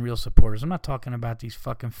fans and real supporters. I'm not talking about these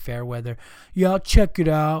fucking fair weather. Yeah, I'll check it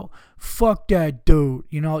out. Fuck that dude.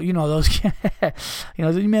 Those,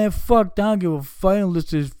 man, fuck, I don't give a fuck. I don't listen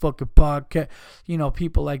to this fucking podcast.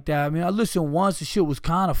 People like that. I mean, I listened once. The shit was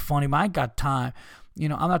kind of funny, but I ain't got time.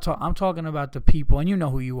 I'm talking about the people, and you know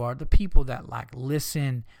who you are. The people that, like,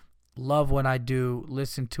 listen, love what I do,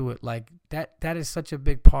 listen to it. Like, that is such a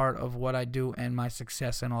big part of what I do and my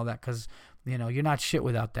success and all that, because you're not shit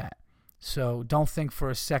without that. So don't think for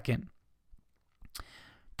a second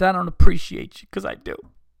that I don't appreciate you, because I do.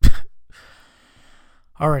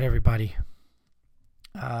 All right, everybody,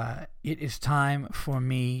 it is time for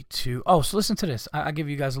me to so listen to this. I'll give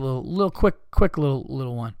you guys a little quick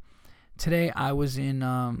little one. Today I was in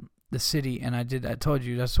the city, and I told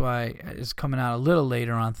you that's why it's coming out a little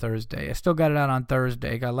later on Thursday. I still got it out on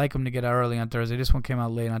Thursday. I like them to get out early on Thursday. This one came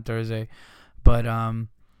out late on Thursday. But,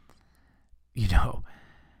 you know,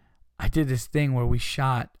 I did this thing where we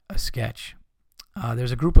shot a sketch.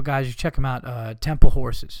 There's a group of guys, you check them out, Temple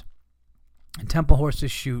Horses. And Temple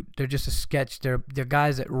Horses shoot. They're just a sketch. They're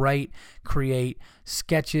guys that write, create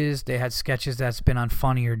sketches. They had sketches that's been on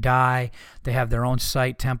Funny or Die. They have their own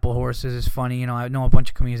site, Temple Horses. It's funny. You know, I know a bunch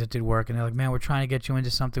of comedians that did work, and they're like, man, we're trying to get you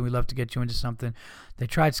into something. We'd love to get you into something. They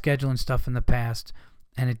tried scheduling stuff in the past,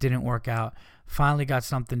 and it didn't work out. Finally got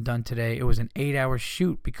something done today. It was an 8-hour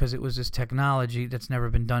shoot because it was this technology that's never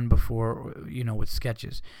been done before, you know, with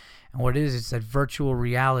sketches. And what it is, it's that virtual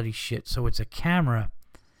reality shit. So it's a camera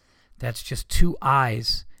that's just 2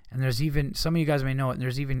 eyes, and there's even, some of you guys may know it, and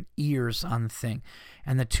there's even ears on the thing.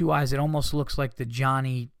 And the 2 eyes, it almost looks like the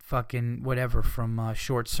Johnny fucking whatever from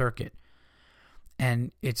Short Circuit.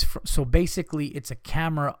 And so basically it's a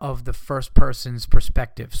camera of the first person's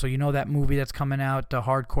perspective. So you know that movie that's coming out,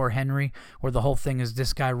 Hardcore Henry, where the whole thing is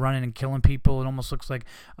this guy running and killing people. It almost looks like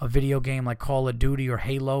a video game like Call of Duty or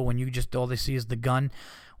Halo when you just, all they see is the gun.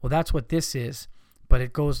 Well, that's what this is. But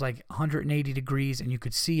it goes like 180 degrees and you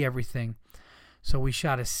could see everything. So we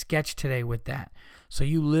shot a sketch today with that. So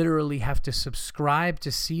you literally have to subscribe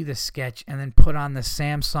to see the sketch and then put on the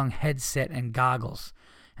Samsung headset and goggles.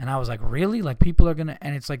 And I was like, really? Like people are going to,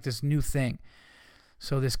 and it's like this new thing.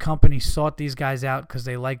 So this company sought these guys out because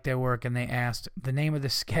they liked their work, and they asked, the name of the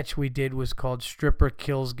sketch we did was called Stripper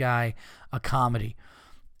Kills Guy, a Comedy.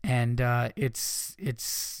 And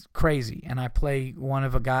it's crazy. And I play one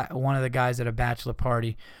of the guys at a bachelor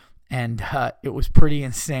party, and it was pretty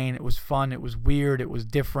insane. It was fun. It was weird. It was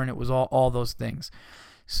different. It was all those things.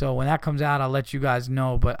 So when that comes out, I'll let you guys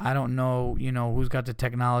know. But I don't know, you know, who's got the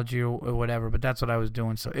technology or whatever. But that's what I was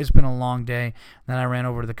doing. So it's been a long day. Then I ran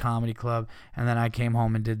over to the comedy club, and then I came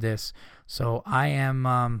home and did this. So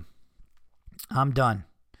I'm done.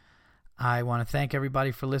 I want to thank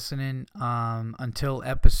everybody for listening. Until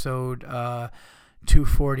episode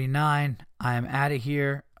 249, I am out of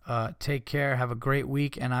here. Take care. Have a great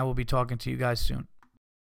week, and I will be talking to you guys soon.